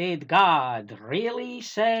 Did God really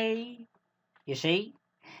say? You see?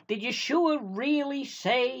 Did Yeshua really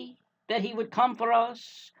say that he would come for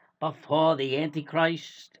us before the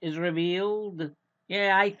Antichrist is revealed?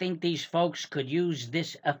 Yeah, I think these folks could use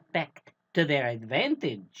this effect to their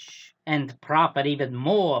advantage and profit even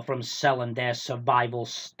more from selling their survival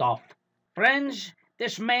stuff. Friends,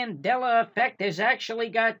 this Mandela effect has actually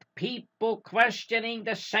got people questioning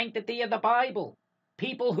the sanctity of the Bible.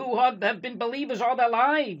 People who have been believers all their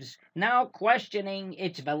lives now questioning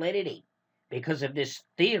its validity because of this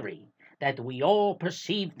theory that we all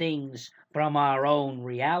perceive things from our own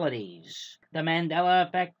realities. The Mandela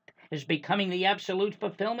effect is becoming the absolute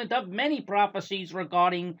fulfillment of many prophecies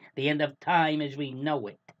regarding the end of time as we know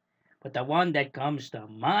it. But the one that comes to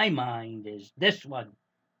my mind is this one.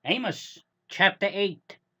 Amos chapter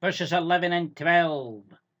 8, verses 11 and 12.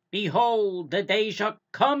 Behold, the days are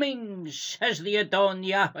coming, says the Adon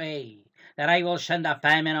Yahweh, that I will send a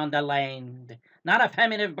famine on the land, not a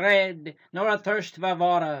famine of bread, nor a thirst for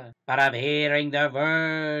water, but of hearing the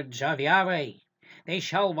words of Yahweh. They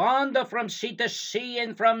shall wander from sea to sea,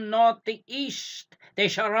 and from north to east. They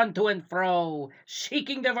shall run to and fro,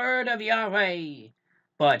 seeking the word of Yahweh,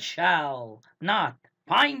 but shall not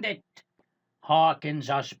find it. Harkens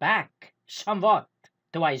us back somewhat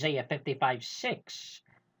to Isaiah 55:6,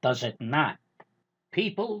 does it not?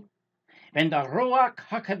 People, when the Ruach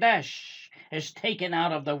HaKodesh is taken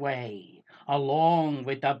out of the way, along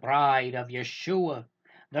with the bride of Yeshua,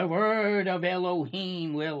 the word of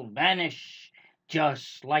Elohim will vanish,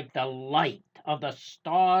 just like the light of the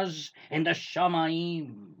stars in the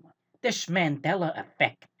Shamayim. This Mandela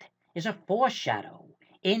effect is a foreshadow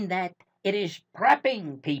in that it is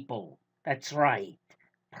prepping people. That's right,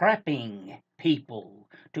 prepping people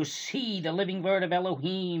to see the living word of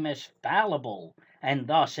Elohim as fallible, and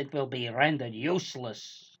thus it will be rendered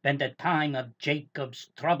useless when the time of Jacob's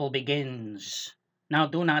trouble begins. Now,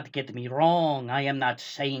 do not get me wrong. I am not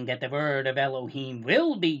saying that the word of Elohim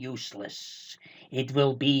will be useless. It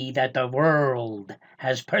will be that the world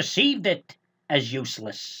has perceived it as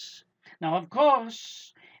useless. Now, of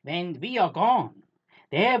course, when we are gone,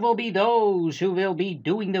 there will be those who will be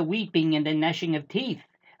doing the weeping and the gnashing of teeth,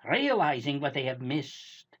 realizing what they have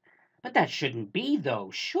missed. But that shouldn't be,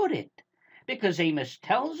 though, should it? Because Amos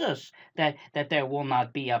tells us that there will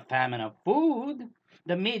not be a famine of food.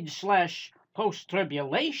 The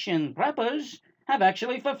mid/post-tribulation preppers have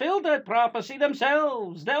actually fulfilled that prophecy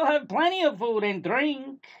themselves. They'll have plenty of food and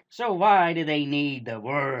drink. So why do they need the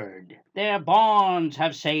word? Their bonds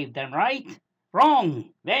have saved them, right? Wrong.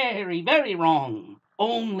 Very, very wrong.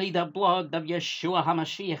 Only the blood of Yeshua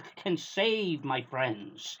HaMashiach can save, my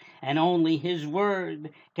friends, and only his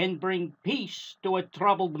word can bring peace to a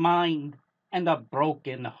troubled mind and a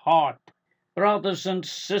broken heart. Brothers and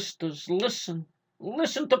sisters, listen.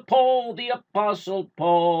 Listen to Paul, the Apostle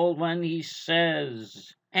Paul, when he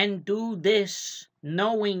says, and do this,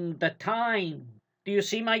 knowing the time. Do you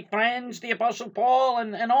see, my friends, the Apostle Paul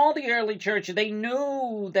and all the early church, they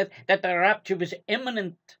knew that the rapture was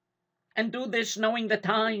imminent. And do this knowing the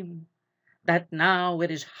time, that now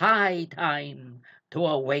it is high time to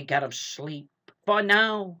awake out of sleep. For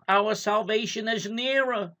now our salvation is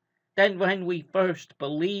nearer than when we first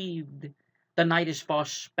believed. The night is far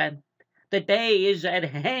spent, the day is at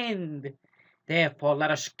hand. Therefore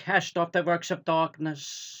let us cast off the works of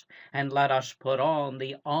darkness, and let us put on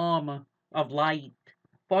the armor of light.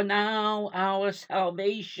 For now our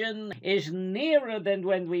salvation is nearer than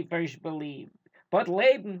when we first believed. But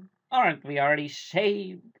Laban, aren't we already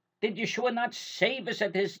saved? Did Yeshua not save us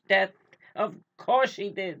at his death? Of course he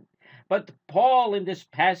did. But Paul in this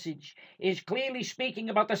passage is clearly speaking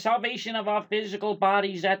about the salvation of our physical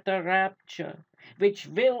bodies at the rapture, which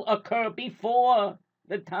will occur before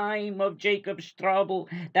the time of Jacob's trouble.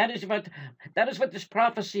 That is what this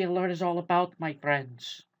prophecy alert is all about, my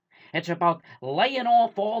friends. It's about laying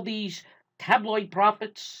off all these tabloid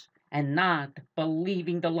prophets and not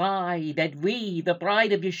believing the lie that we, the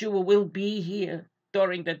bride of Yeshua, will be here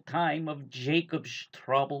during the time of Jacob's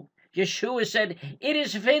trouble. Yeshua said, "It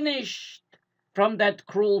is finished," from that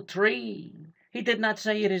cruel tree. He did not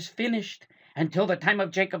say it is finished until the time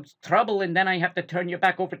of Jacob's trouble, and then I have to turn you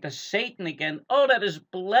back over to Satan again. Oh, that is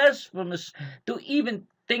blasphemous to even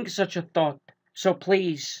think such a thought. So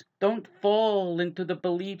please, don't fall into the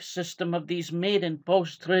belief system of these mid and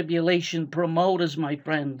post-tribulation promoters, my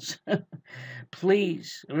friends.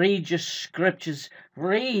 Please, read your scriptures.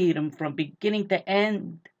 Read them from beginning to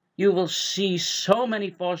end. You will see so many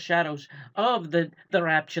foreshadows of the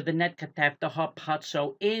rapture, the Netkataf, the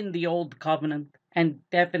Harpazo in the Old Covenant, and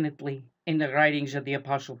definitely in the writings of the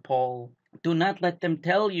Apostle Paul. Do not let them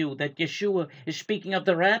tell you that Yeshua is speaking of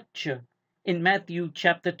the rapture. In Matthew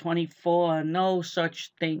chapter 24, no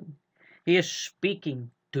such thing. He is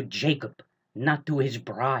speaking to Jacob, not to his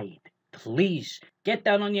bride. Please, get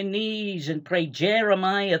down on your knees and pray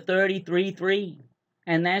Jeremiah 33:3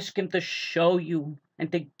 and ask him to show you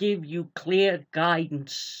and to give you clear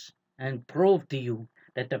guidance and prove to you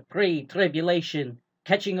that the pre-tribulation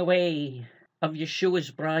catching away of Yeshua's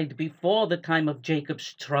bride before the time of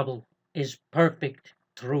Jacob's trouble is perfect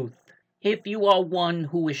truth. If you are one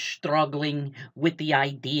who is struggling with the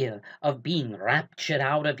idea of being raptured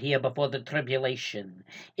out of here before the tribulation,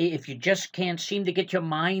 if you just can't seem to get your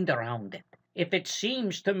mind around it, if it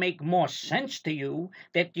seems to make more sense to you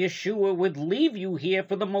that Yeshua would leave you here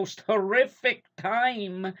for the most horrific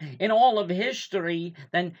time in all of history,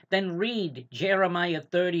 then read Jeremiah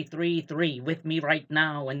 33:3 with me right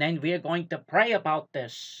now, and then we're going to pray about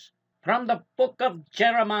this. From the book of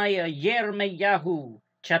Jeremiah, Yirmiyahu,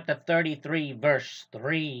 chapter 33, verse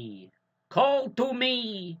 3. Call to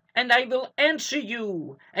me, and I will answer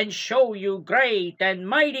you, and show you great and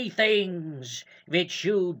mighty things which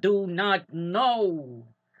you do not know.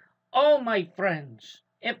 Oh, my friends,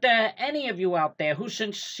 if there are any of you out there who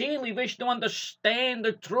sincerely wish to understand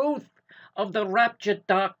the truth of the rapture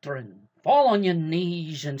doctrine, fall on your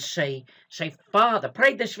knees and say, Father,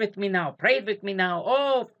 pray this with me now, pray it with me now.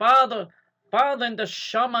 Oh, Father in the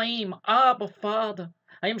Shamaim, Abba, Father,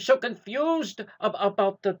 I am so confused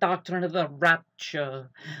about the doctrine of the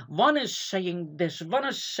rapture. One is saying this, one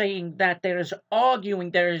is saying that. There is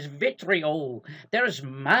arguing, there is vitriol, there is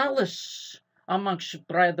malice amongst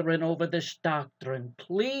brethren over this doctrine.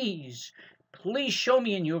 Please show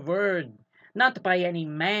me in your word, not by any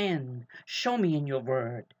man. Show me in your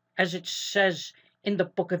word. As it says in the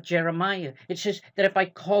book of Jeremiah, it says that if I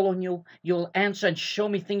call on you, you'll answer and show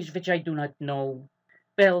me things which I do not know.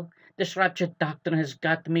 Well, this rapture doctrine has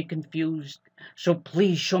got me confused, so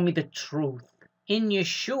please show me the truth. In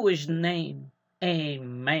Yeshua's name,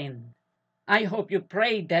 amen. I hope you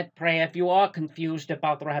prayed that prayer if you are confused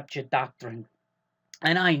about rapture doctrine.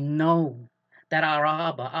 And I know that our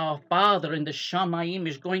Abba, our Father in the Shamayim,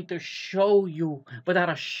 is going to show you without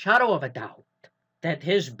a shadow of a doubt that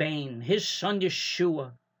his Bane, his son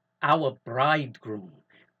Yeshua, our bridegroom,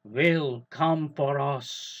 will come for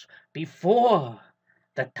us before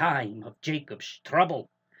the time of Jacob's trouble.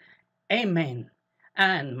 Amen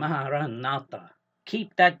and Maranatha.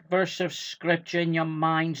 Keep that verse of scripture in your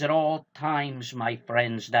minds at all times, my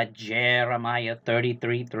friends, that Jeremiah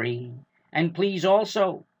 33:3. And please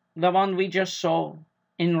also the one we just saw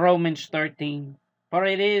in Romans 13. For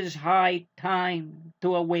it is high time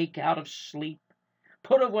to awake out of sleep.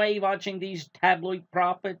 Put away watching these tabloid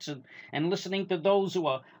prophets and listening to those who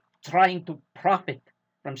are trying to profit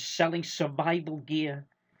from selling survival gear.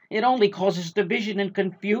 It only causes division and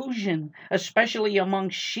confusion, especially among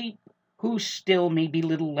sheep who still may be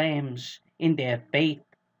little lambs in their faith.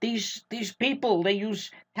 These people, they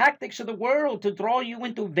use tactics of the world to draw you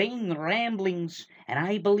into vain ramblings, and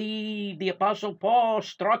I believe the Apostle Paul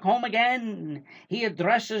struck home again. He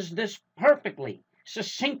addresses this perfectly,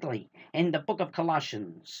 succinctly, in the book of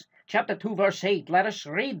Colossians, chapter 2, verse 8. Let us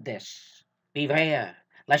read this. Beware,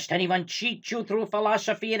 lest anyone cheat you through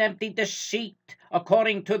philosophy and empty deceit,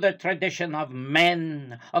 according to the tradition of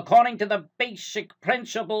men, according to the basic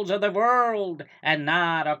principles of the world, and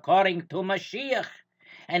not according to Mashiach.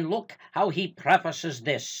 And look how he prefaces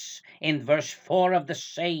this in verse 4 of the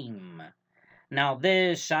same. Now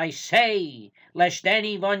this I say, lest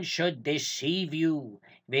anyone should deceive you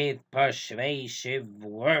with persuasive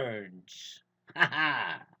words. Ha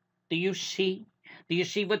ha! Do you see? Do you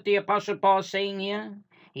see what the Apostle Paul is saying here?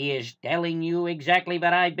 He is telling you exactly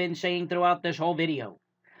what I've been saying throughout this whole video.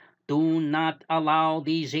 Do not allow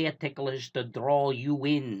these ear ticklers to draw you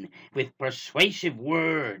in with persuasive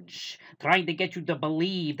words, trying to get you to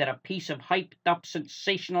believe that a piece of hyped-up,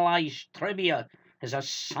 sensationalized trivia is a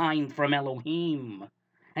sign from Elohim.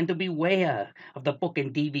 And to beware of the book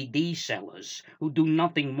and DVD sellers who do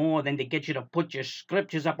nothing more than to get you to put your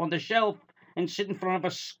scriptures up on the shelf and sit in front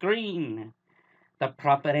of a screen. The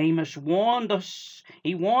prophet Amos warned us.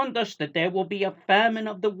 He warned us that there will be a famine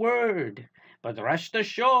of the word. But rest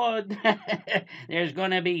assured, there's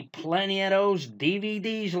going to be plenty of those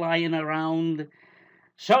DVDs lying around.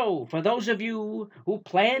 So, for those of you who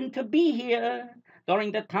plan to be here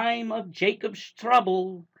during the time of Jacob's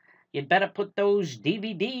trouble, you'd better put those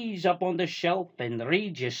DVDs up on the shelf and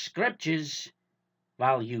read your scriptures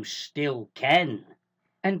while you still can.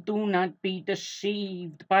 And do not be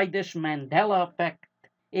deceived by this Mandela effect.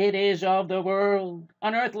 It is of the world,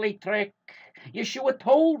 an earthly trick. Yeshua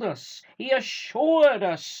told us, he assured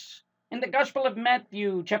us in the Gospel of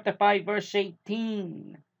Matthew, chapter 5, verse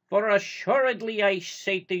 18. For assuredly I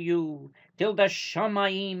say to you, till the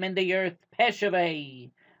Shamayim and the earth pass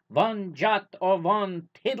away, one jot or one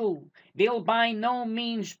tittle will by no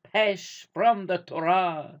means pass from the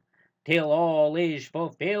Torah, till all is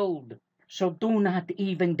fulfilled. So do not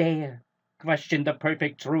even dare question the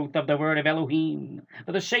perfect truth of the word of Elohim.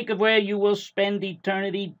 For the sake of where you will spend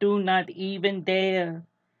eternity, do not even dare.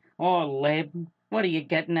 Oh, Leb, what are you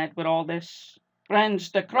getting at with all this?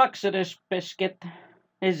 Friends, the crux of this biscuit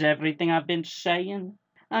is everything I've been saying.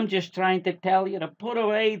 I'm just trying to tell you to put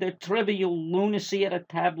away the trivial lunacy of the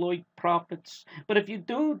tabloid prophets. But if you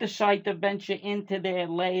do decide to venture into their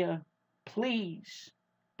lair, please,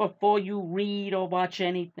 before you read or watch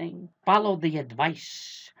anything, follow the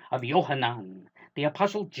advice of Yohanan, the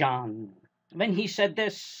Apostle John, when he said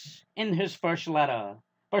this in his first letter,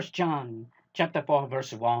 1 John chapter 4,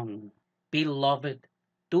 verse 1. Beloved,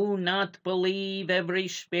 do not believe every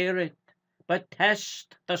spirit, but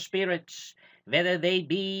test the spirits, whether they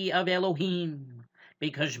be of Elohim,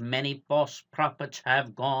 because many false prophets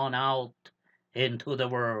have gone out into the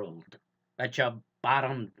world. Bet your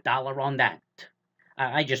bottom dollar on that.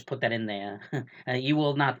 I just put that in there. You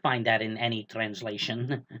will not find that in any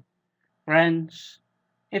translation. Friends,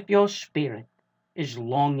 if your spirit is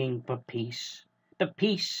longing for peace, the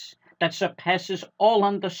peace that surpasses all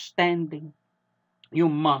understanding, you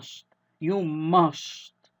must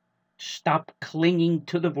stop clinging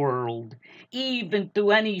to the world, even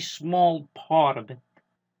to any small part of it.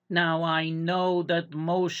 Now, I know that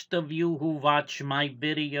most of you who watch my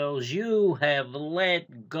videos, you have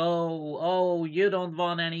let go. Oh, you don't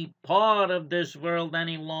want any part of this world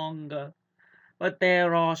any longer. But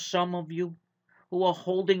there are some of you who are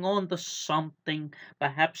holding on to something.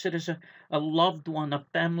 Perhaps it is a loved one, a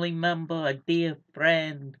family member, a dear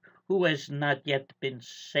friend who has not yet been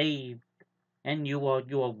saved. And you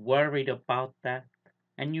are worried about that.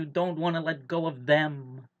 And you don't want to let go of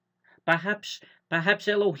them. Perhaps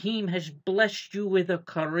Elohim has blessed you with a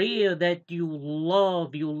career that you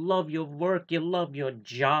love. You love your work. You love your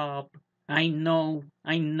job. I know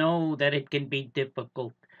that it can be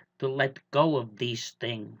difficult to let go of these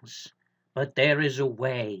things. But there is a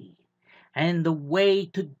way. And the way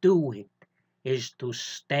to do it is to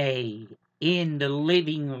stay in the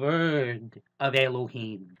living word of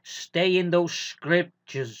Elohim. Stay in those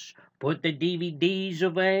scriptures. Put the DVDs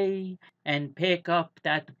away and pick up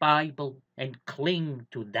that Bible and cling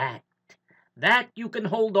to that. That you can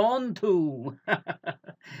hold on to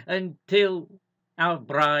until our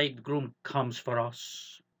bridegroom comes for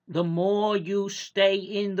us. The more you stay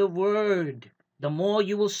in the word, the more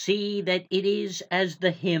you will see that it is as the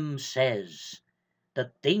hymn says, the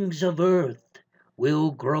things of earth will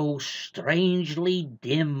grow strangely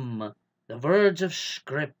dim. The words of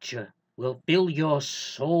Scripture will fill your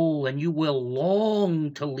soul, and you will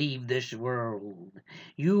long to leave this world.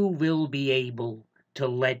 You will be able to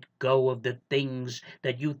let go of the things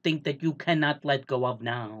that you think that you cannot let go of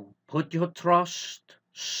now. Put your trust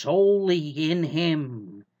solely in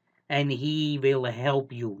Him, and He will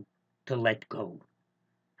help you to let go.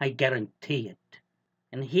 I guarantee it.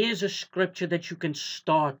 And here's a scripture that you can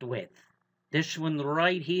start with. This one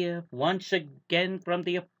right here, once again from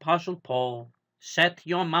the Apostle Paul. Set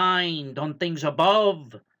your mind on things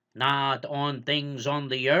above, not on things on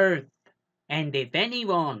the earth. And if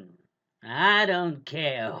anyone, I don't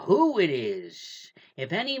care who it is,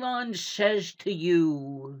 if anyone says to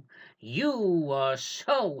you, you are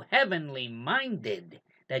so heavenly minded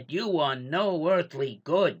that you are no earthly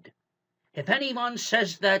good. If anyone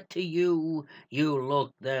says that to you, you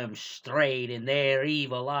look them straight in their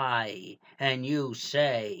evil eye, and you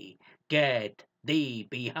say, get thee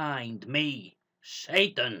behind me,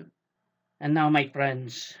 Satan. And now, my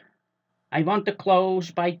friends, I want to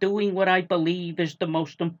close by doing what I believe is the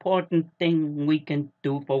most important thing we can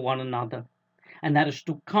do for one another, and that is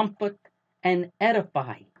to comfort and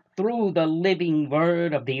edify through the living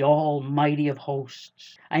word of the Almighty of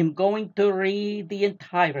hosts. I'm going to read the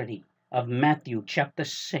entirety of Matthew chapter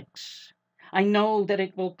 6. I know that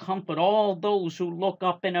it will comfort all those who look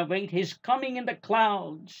up and await his coming in the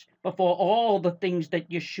clouds before all the things that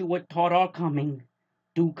Yeshua taught are coming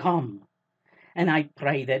do come. And I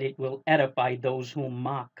pray that it will edify those who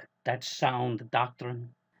mock that sound doctrine.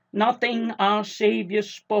 Nothing our Savior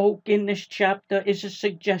spoke in this chapter is a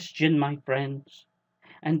suggestion, my friends.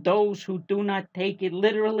 And those who do not take it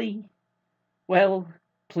literally, well,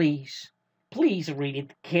 please read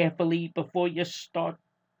it carefully before you start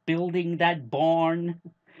building that barn.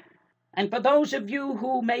 And for those of you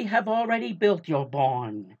who may have already built your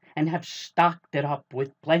barn and have stocked it up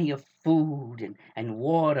with plenty of food and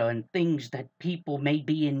water and things that people may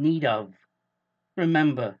be in need of,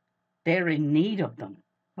 remember, they're in need of them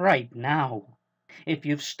right now. If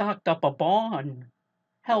you've stocked up a barn,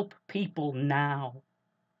 help people now.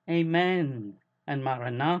 Amen and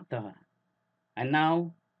Maranatha. And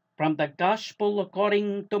now, from the Gospel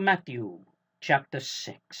according to Matthew, chapter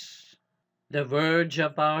 6. The words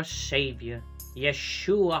of our Savior,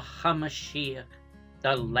 Yeshua HaMashiach,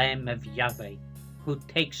 the Lamb of Yahweh, who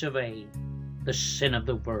takes away the sin of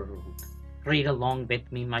the world. Read along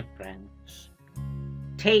with me, my friends.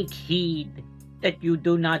 Take heed that you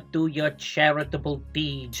do not do your charitable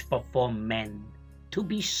deeds before men, to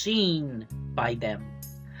be seen by them.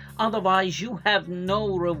 Otherwise you have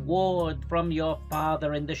no reward from your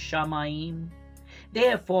Father in the Shamayim.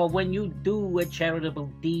 Therefore, when you do a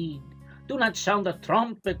charitable deed, do not sound a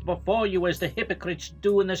trumpet before you as the hypocrites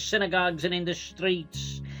do in the synagogues and in the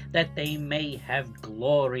streets, that they may have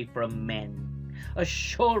glory from men.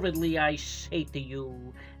 Assuredly I say to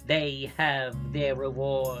you, they have their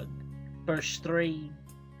reward. Verse 3.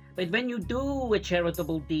 But when you do a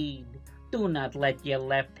charitable deed, do not let your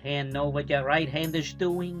left hand know what your right hand is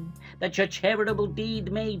doing, that your charitable deed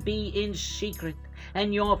may be in secret,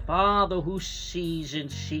 and your Father who sees in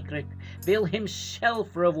secret will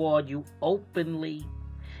himself reward you openly.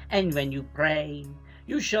 And when you pray,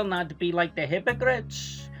 you shall not be like the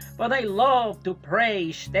hypocrites, for they love to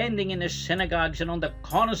pray standing in the synagogues and on the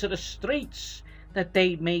corners of the streets, that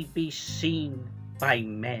they may be seen by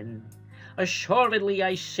men. Assuredly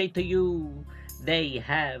I say to you, they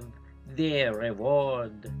have their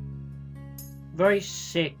reward. Verse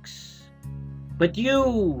 6. But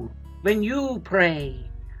you, when you pray,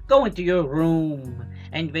 go into your room,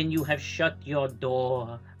 and when you have shut your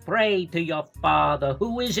door, pray to your Father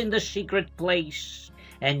who is in the secret place,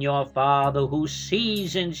 and your Father who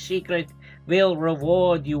sees in secret will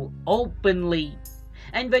reward you openly.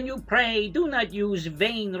 And when you pray, do not use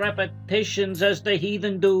vain repetitions as the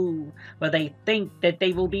heathen do, for they think that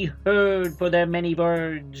they will be heard for their many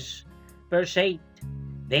words. Verse 8.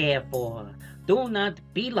 Therefore, do not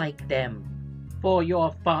be like them, for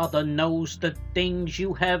your Father knows the things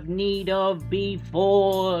you have need of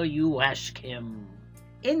before you ask him.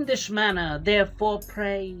 In this manner, therefore,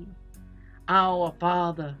 pray, Our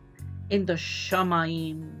Father, in the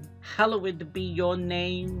Shamayim, hallowed be your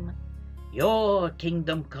name. Your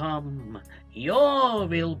kingdom come, your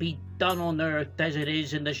will be done on earth as it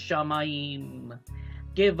is in the Shamayim.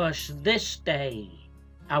 Give us this day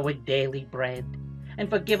our daily bread, and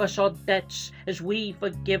forgive us our debts as we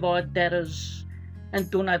forgive our debtors. And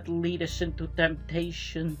do not lead us into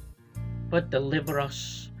temptation, but deliver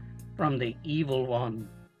us from the evil one.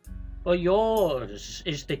 For yours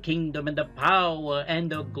is the kingdom and the power and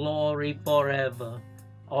the glory forever.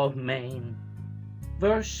 Amen.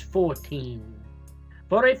 Verse 14.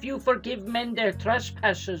 For if you forgive men their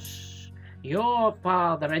trespasses, your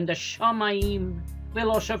Father in the Shamayim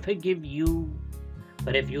will also forgive you.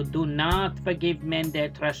 But if you do not forgive men their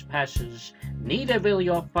trespasses, neither will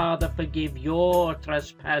your Father forgive your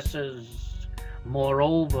trespasses.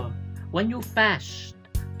 Moreover, when you fast,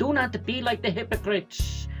 do not be like the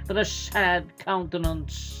hypocrites with a sad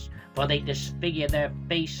countenance, for they disfigure their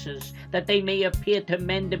faces, that they may appear to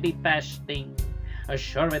men to be fasting.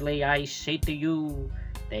 Assuredly I say to you,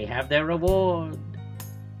 they have their reward.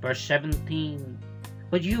 Verse 17.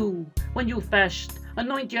 But you, when you fast,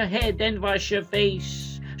 anoint your head and wash your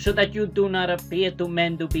face, so that you do not appear to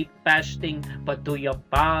men to be fasting, but to your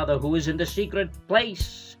Father who is in the secret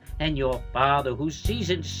place, and your Father who sees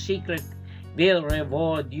in secret will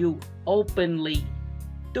reward you openly.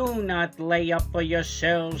 Do not lay up for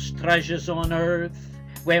yourselves treasures on earth,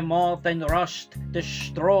 where moth and rust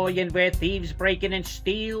destroy and where thieves break in and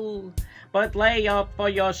steal, but lay up for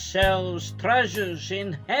yourselves treasures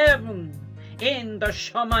in heaven, in the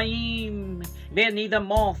Shamayim, where neither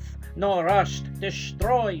moth nor rust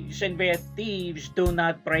destroys, and where thieves do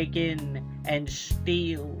not break in and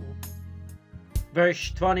steal.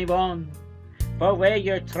 Verse 21. For where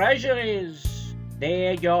your treasure is,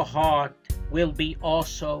 there your heart will be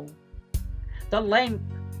also. The lamp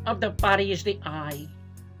of the body is the eye.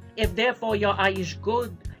 If therefore your eye is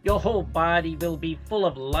good, your whole body will be full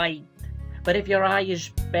of light. But if your eye is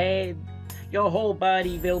bad, your whole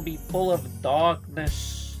body will be full of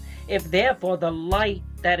darkness. If therefore the light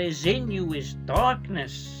that is in you is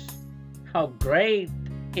darkness, how great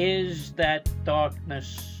is that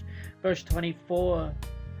darkness? Verse 24,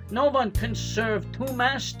 no one can serve two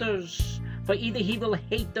masters, for either he will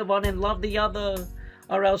hate the one and love the other,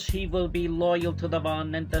 or else he will be loyal to the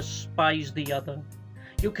one and despise the other.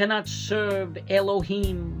 You cannot serve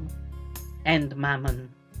Elohim and Mammon.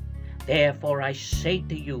 Therefore I say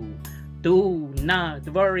to you, do not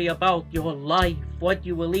worry about your life, what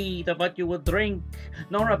you will eat or what you will drink,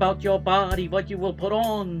 nor about your body, what you will put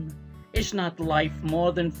on. Is not life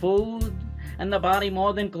more than food, and the body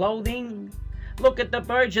more than clothing? Look at the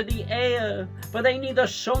birds of the air, for they neither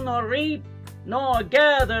sow nor reap, nor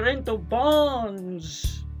gather into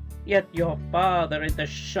barns. Yet your Father in the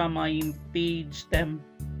Shamayim feeds them.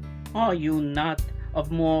 Are you not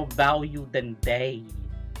of more value than they?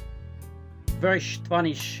 Verse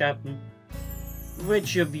 27,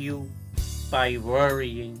 which of you, by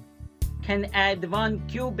worrying, can add 1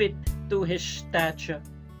 cubit to his stature?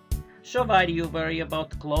 So why do you worry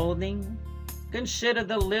about clothing? Consider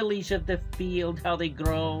the lilies of the field, how they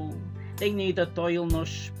grow. They neither toil nor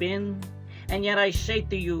spin. And yet I say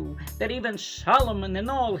to you that even Solomon in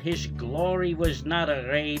all his glory was not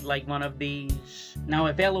arrayed like one of these. Now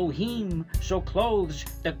if Elohim so clothes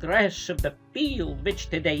the grass of the field, which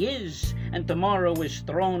today is, and tomorrow is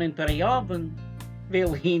thrown into the oven,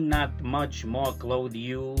 will he not much more clothe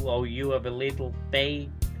you, O you of a little faith?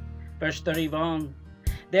 Verse 31,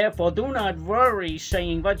 therefore do not worry,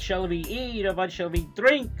 saying, what shall we eat, or what shall we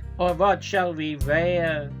drink, or what shall we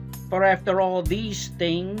wear? For after all these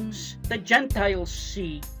things the Gentiles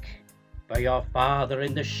seek. For your Father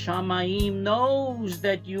in the Shamayim knows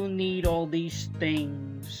that you need all these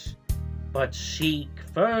things. But seek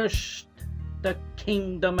first the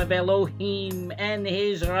kingdom of Elohim and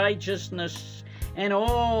his righteousness, and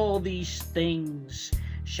all these things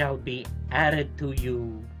shall be added to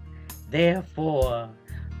you. Therefore,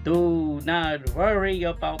 do not worry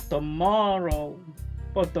about tomorrow,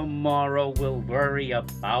 for tomorrow will worry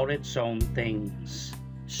about its own things.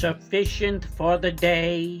 Sufficient for the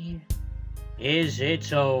day is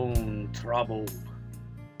its own trouble.